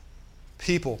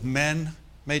 men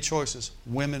made choices,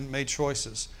 women made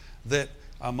choices that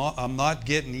I'm not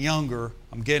getting younger,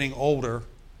 I'm getting older.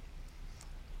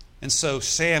 And so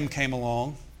Sam came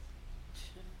along.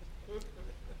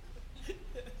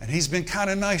 And he's been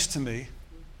kind of nice to me.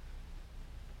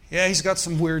 Yeah, he's got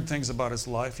some weird things about his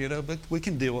life, but we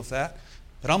can deal with that.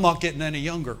 But I'm not getting any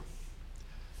younger.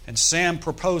 And Sam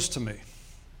proposed to me.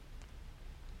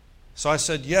 So I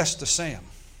said yes to Sam.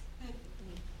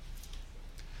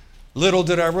 Little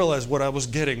did I realize what I was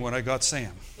getting when I got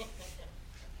Sam.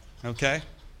 Okay?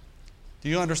 Do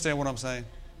you understand what I'm saying?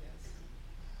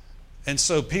 And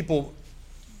so people,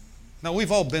 now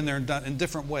we've all been there and done in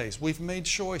different ways. We've made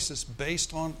choices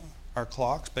based on our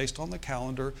clocks, based on the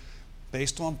calendar,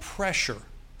 based on pressure.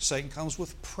 Satan comes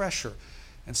with pressure.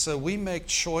 And so we make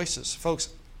choices. Folks,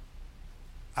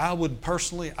 I would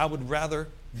rather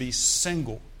be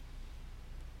single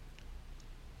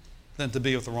than to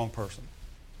be with the wrong person.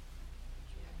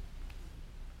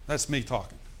 That's me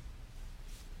talking.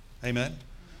 Amen?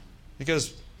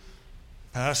 Because,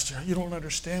 Pastor, you don't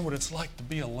understand what it's like to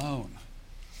be alone.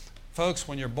 Folks,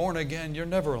 when you're born again, you're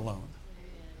never alone.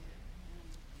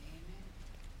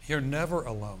 You're never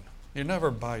alone. You're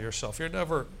never by yourself. You're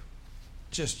never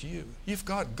just you. You've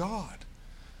got God.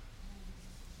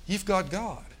 You've got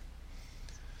God.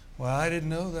 Well, I didn't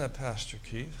know that, Pastor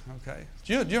Keith. Okay.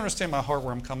 Do you understand my heart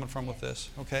where I'm coming from with this?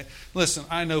 Okay. Listen,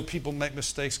 I know people make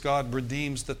mistakes. God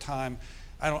redeems the time.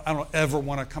 I don't ever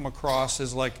want to come across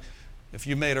as like, if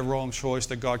you made a wrong choice,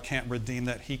 that God can't redeem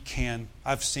that. He can.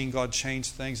 I've seen God change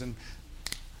things and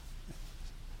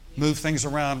move things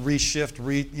around, reshift,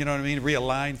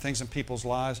 realign things in people's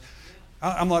lives.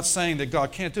 I'm not saying that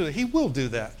God can't do that. He will do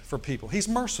that for people. He's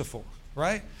merciful,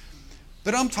 right?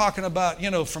 But I'm talking about,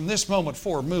 from this moment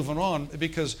forward, moving on,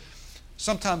 because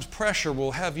sometimes pressure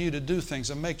will have you to do things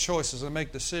and make choices and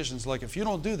make decisions. Like if you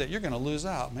don't do that, you're going to lose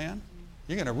out, man.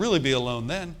 You're going to really be alone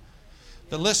then.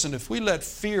 But listen, if we let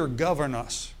fear govern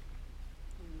us,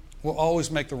 we'll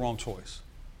always make the wrong choice.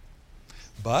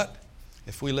 But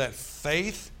if we let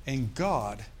faith in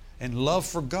God and love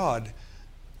for God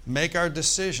make our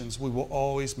decisions, we will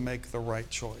always make the right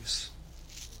choice.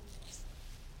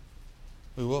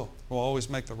 We will. We'll always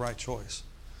make the right choice.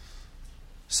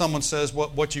 Someone says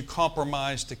what you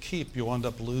compromise to keep, you'll end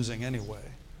up losing anyway.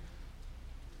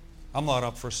 I'm not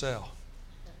up for sale.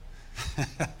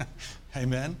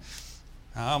 Amen?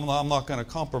 I'm not going to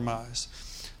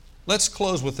compromise. Let's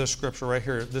close with this scripture right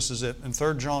here. This is it. In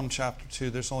 3 John chapter 2,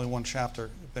 there's only one chapter,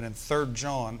 but in 3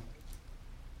 John,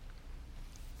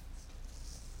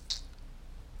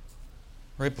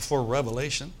 right before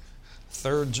Revelation,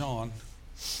 3 John.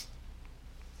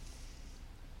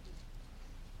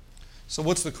 So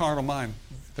what's the carnal mind?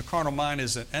 The carnal mind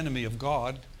is an enemy of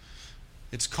God.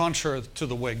 It's contrary to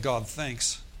the way God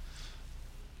thinks.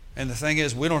 And the thing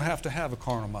is, we don't have to have a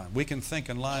carnal mind. We can think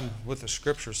in line with the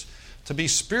Scriptures. To be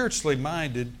spiritually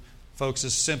minded, folks,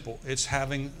 is simple. It's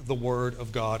having the Word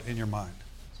of God in your mind.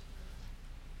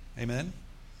 Amen?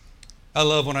 I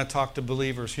love when I talk to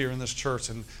believers here in this church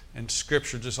and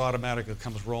Scripture just automatically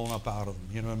comes rolling up out of them.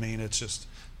 You know what I mean? It's just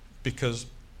because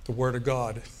the Word of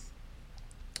God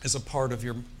is a part of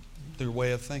your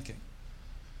way of thinking.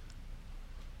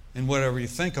 And whatever you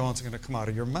think on is going to come out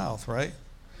of your mouth, right?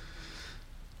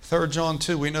 3 John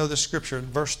 2, we know the scripture. In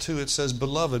verse 2 it says,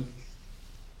 Beloved,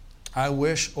 I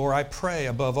wish or I pray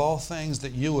above all things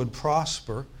that you would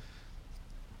prosper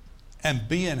and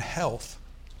be in health,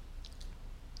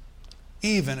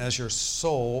 even as your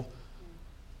soul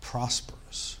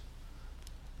prospers.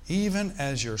 Even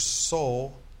as your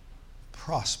soul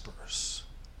prospers.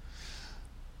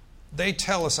 They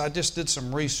tell us, I just did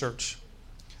some research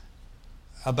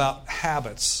about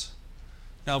habits.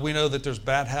 Now, we know that there's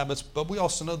bad habits, but we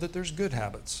also know that there's good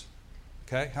habits.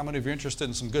 Okay? How many of you are interested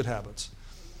in some good habits?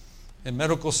 And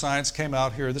medical science came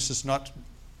out here. This is not,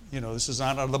 this is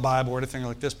not out of the Bible or anything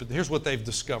like this, but here's what they've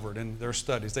discovered in their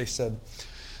studies. They said,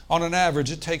 on an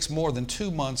average, it takes more than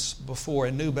 2 months before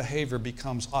a new behavior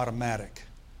becomes automatic.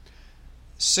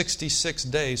 66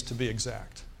 days to be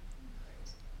exact.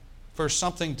 For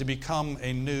something to become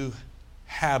a new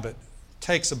habit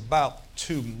takes about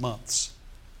 2 months.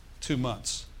 2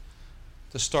 months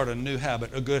to start a new habit,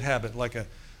 a good habit, like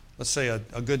let's say a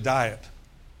good diet,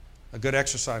 a good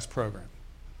exercise program.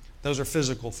 Those are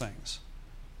physical things,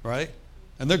 right?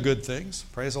 And they're good things,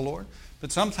 praise the Lord.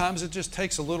 But sometimes it just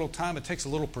takes a little time, it takes a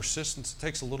little persistence, it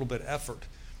takes a little bit of effort.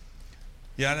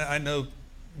 Yeah, I know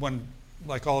when,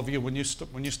 like all of you, when you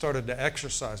started to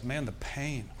exercise, man, the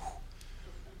pain.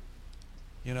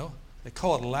 They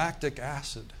call it lactic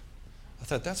acid. I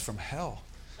thought, that's from hell.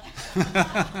 You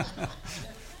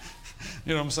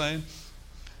know what I'm saying?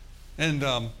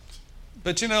 And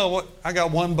but you know what? I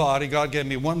got one body. God gave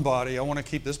me one body. I want to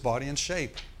keep this body in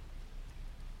shape.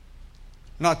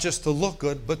 Not just to look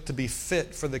good, but to be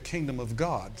fit for the kingdom of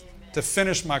God. Amen. To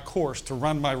finish my course, to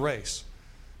run my race.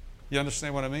 You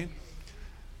understand what I mean?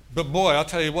 But boy, I'll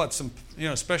tell you what,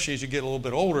 especially as you get a little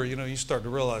bit older, you start to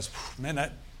realize, man,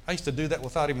 I used to do that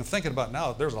without even thinking about it.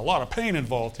 Now there's a lot of pain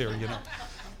involved here,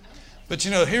 But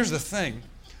here's the thing.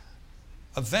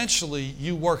 Eventually,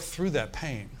 you work through that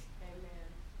pain. Amen.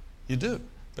 You do.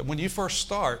 But when you first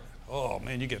start, oh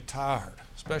man, you get tired.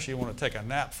 Especially you want to take a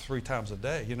nap 3 times a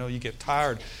day. You know, you get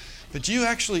tired. But you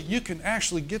can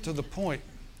actually get to the point,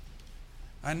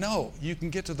 I know, you can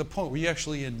get to the point where you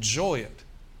actually enjoy it.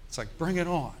 It's like, bring it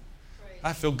on.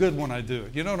 I feel good when I do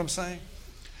it. You know what I'm saying?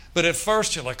 But at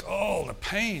first you're like, oh, the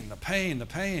pain,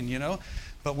 you know.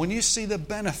 But when you see the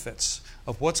benefits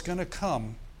of what's going to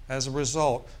come as a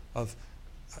result of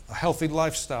a healthy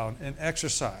lifestyle and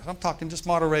exercise, I'm talking just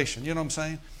moderation, you know what I'm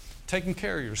saying? Taking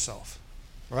care of yourself,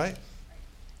 right?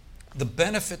 The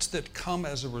benefits that come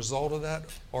as a result of that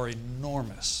are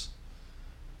enormous.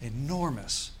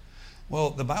 Enormous. Well,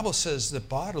 the Bible says that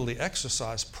bodily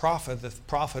exercise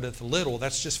profiteth little.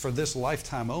 That's just for this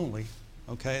lifetime only.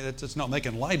 Okay? That's not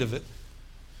making light of it.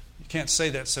 You can't say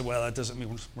that and say, well, that doesn't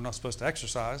mean we're not supposed to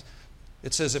exercise.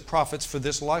 It says it profits for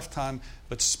this lifetime,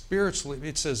 but spiritually,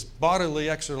 it says bodily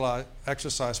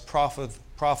exercise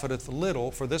profiteth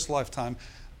little for this lifetime,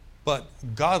 but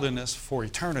godliness for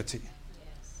eternity.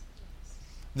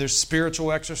 There's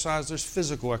spiritual exercise, there's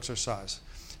physical exercise.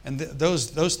 And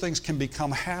those things can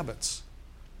become habits.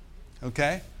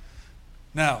 Okay?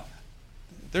 Now,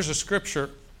 there's a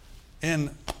scripture in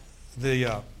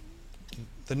the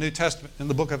New Testament, in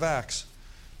the book of Acts,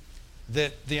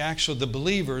 that the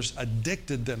believers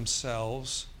addicted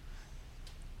themselves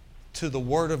to the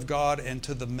Word of God and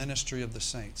to the ministry of the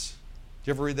saints.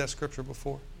 Did you ever read that scripture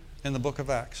before? In the book of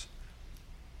Acts.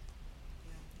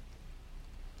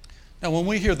 Now, when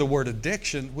we hear the word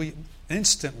addiction, we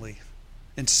instinctively,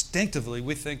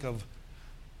 we think of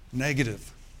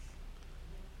negative.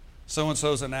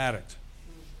 So-and-so's an addict.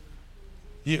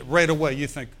 Right away, you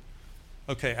think,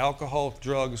 okay, alcohol,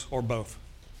 drugs, or both.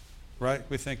 Right?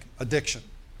 We think addiction.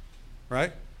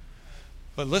 Right?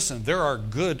 But listen, there are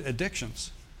good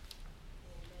addictions.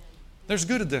 There's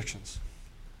good addictions.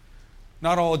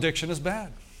 Not all addiction is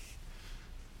bad.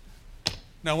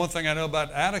 Now, one thing I know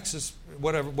about addicts is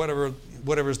whatever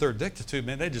they're addicted to,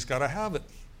 man, they just got to have it.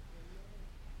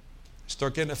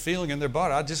 Start getting a feeling in their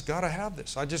body, I just got to have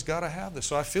this. I just got to have this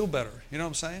so I feel better. You know what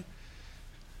I'm saying?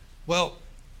 Well,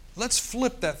 let's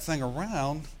flip that thing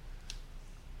around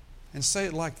and say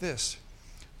it like this.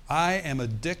 I am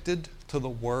addicted to the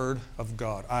Word of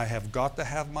God. I have got to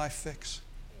have my fix.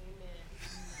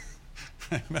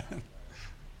 Amen. Amen.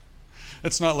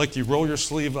 It's not like you roll your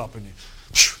sleeve up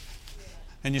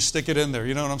and you stick it in there.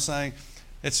 You know what I'm saying?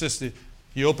 It's just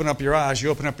you open up your eyes, you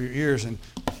open up your ears, and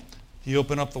you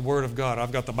open up the Word of God.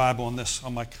 I've got the Bible on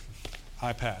my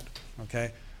iPad,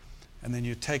 okay? And then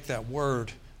you take that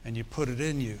Word and you put it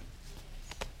in you.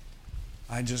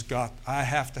 I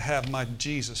have to have my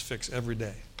Jesus fix every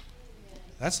day.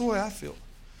 That's the way I feel.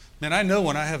 Man, I know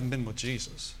when I haven't been with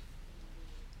Jesus.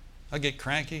 I get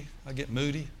cranky. I get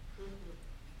moody.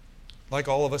 Like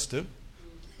all of us do.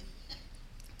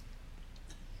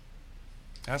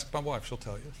 Ask my wife, she'll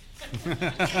tell you.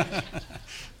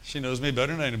 She knows me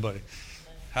better than anybody.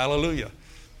 Hallelujah.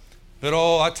 But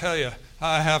I tell you,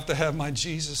 I have to have my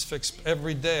Jesus fixed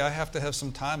every day. I have to have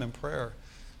some time in prayer.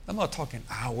 I'm not talking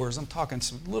hours. I'm talking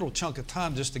some little chunk of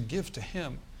time just to give to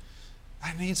Him.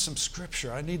 I need some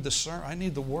scripture. I need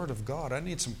the Word of God. I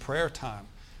need some prayer time.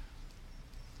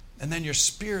 And then your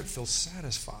spirit feels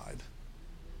satisfied.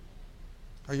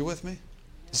 Are you with me?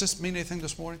 Does this mean anything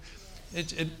this morning?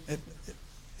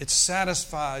 It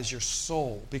satisfies your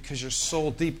soul because your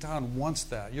soul deep down wants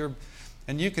that.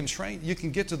 And you can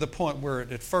get to the point where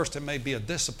at first it may be a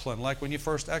discipline. Like when you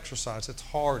first exercise, it's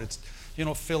hard. You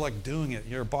don't feel like doing it.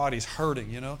 Your body's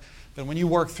hurting, you know. But when you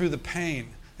work through the pain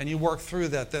and you work through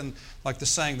that, then like the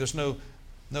saying, there's no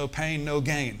pain, no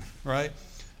gain, right?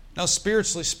 Now,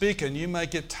 spiritually speaking, you might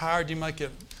get tired. You might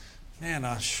get,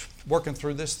 working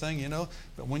through this thing, you know.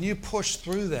 But when you push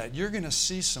through that, you're going to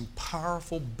see some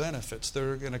powerful benefits that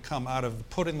are going to come out of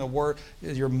putting the Word.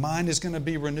 Your mind is going to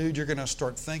be renewed. You're going to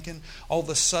start thinking. All of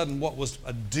a sudden, what was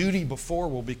a duty before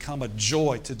will become a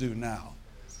joy to do now.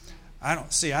 I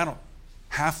don't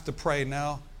have to pray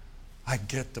now. I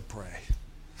get to pray.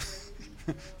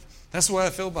 That's the way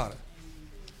I feel about it.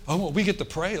 Oh, well, we get to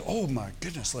pray? Oh, my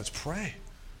goodness, let's pray.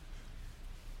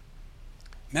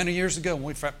 Many years ago, when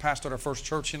we pastored our first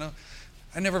church, you know,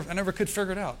 I never could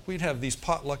figure it out. We'd have these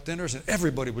potluck dinners, and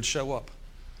everybody would show up.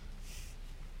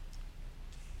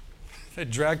 They'd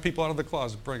drag people out of the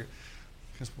closet, bring it,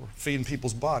 because we're feeding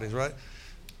people's bodies, right?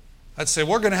 I'd say,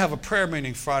 we're going to have a prayer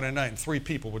meeting Friday night, and 3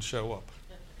 people would show up.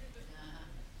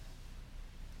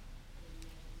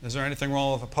 Is there anything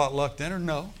wrong with a potluck dinner?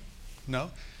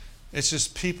 No. It's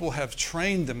just people have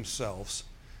trained themselves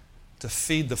to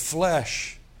feed the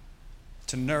flesh,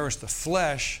 to nourish the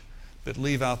flesh, but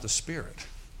leave out the spirit.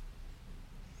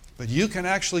 But you can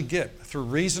actually get, through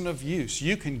reason of use,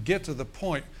 you can get to the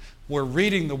point where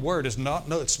reading the Word is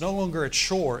it's no longer a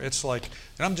chore. It's like,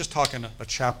 and I'm just talking a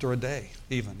chapter a day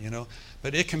even,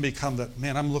 But it can become that,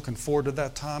 man, I'm looking forward to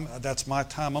that time. That's my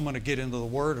time. I'm going to get into the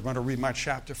Word. I'm going to read my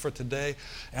chapter for today.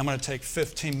 I'm going to take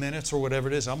 15 minutes or whatever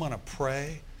it is. I'm going to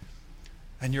pray.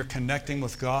 And you're connecting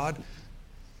with God.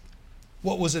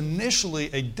 What was initially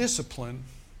a discipline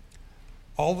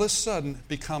all of a sudden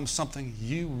becomes something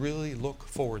you really look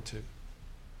forward to.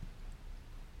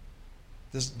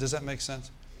 Does that make sense?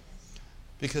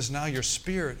 Because now your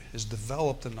spirit is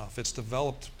developed enough. It's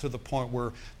developed to the point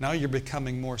where now you're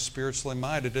becoming more spiritually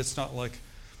minded. It's not like,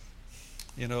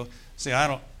 see,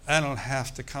 I don't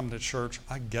have to come to church.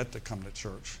 I get to come to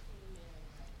church.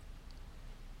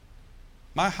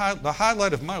 The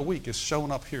highlight of my week is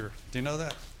showing up here. Do you know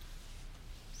that?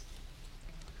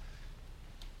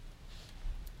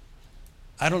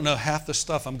 I don't know half the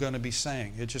stuff I'm going to be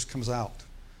saying. It just comes out.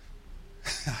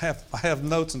 I have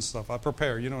notes and stuff. I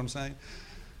prepare, you know what I'm saying?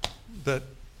 But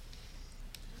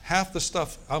half the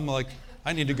stuff, I'm like,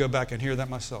 I need to go back and hear that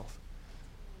myself.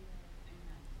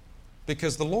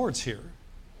 Because the Lord's here.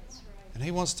 And He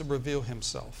wants to reveal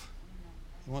Himself.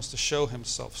 He wants to show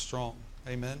Himself strong.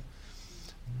 Amen?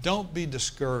 Don't be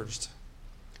discouraged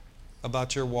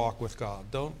about your walk with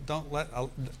God. Don't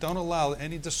allow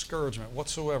any discouragement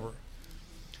whatsoever.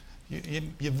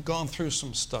 You've gone through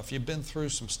some stuff. You've been through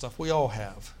some stuff. We all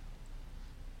have.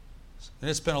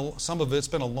 And some of it's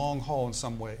been a long haul in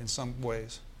some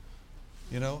ways.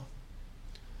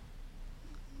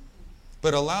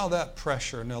 But allow that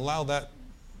pressure and allow that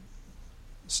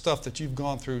stuff that you've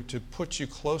gone through to put you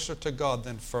closer to God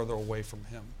than further away from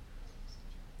Him.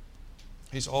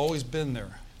 He's always been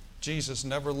there. Jesus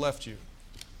never left you.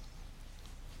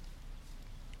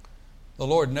 The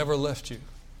Lord never left you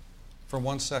for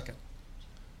 1 second.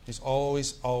 He's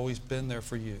always been there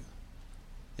for you.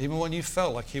 Even when you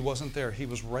felt like He wasn't there, He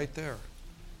was right there.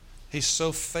 He's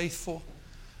so faithful.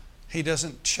 He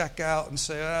doesn't check out and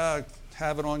say,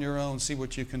 have it on your own, see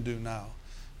what you can do now.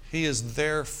 He is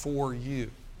there for you.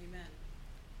 Amen.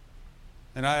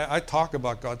 And I talk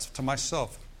about God to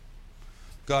myself.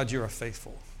 God, you are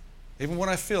faithful. Even when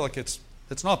I feel like it's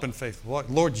not been faithful.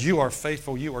 Lord, you are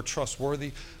faithful. You are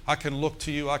trustworthy. I can look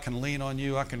to you. I can lean on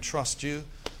you. I can trust you.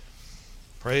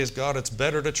 Praise God. It's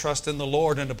better to trust in the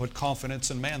Lord than to put confidence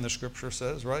in man, the Scripture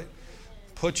says, right?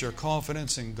 Put your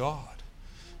confidence in God.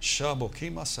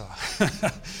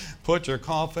 Shabokimasa. Put your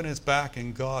confidence back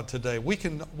in God today. We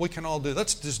can all do.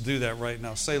 Let's just do that right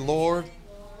now. Say, Lord,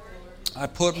 I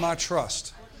put my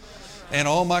trust and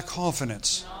all my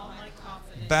confidence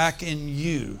back in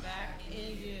you.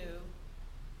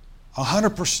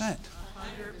 100%.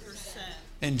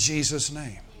 In Jesus'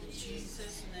 name.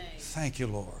 Thank you,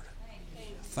 Lord.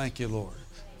 Thank you, Lord.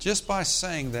 Just by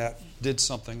saying that did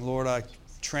something. Lord, I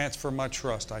transfer my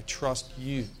trust. I trust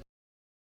you.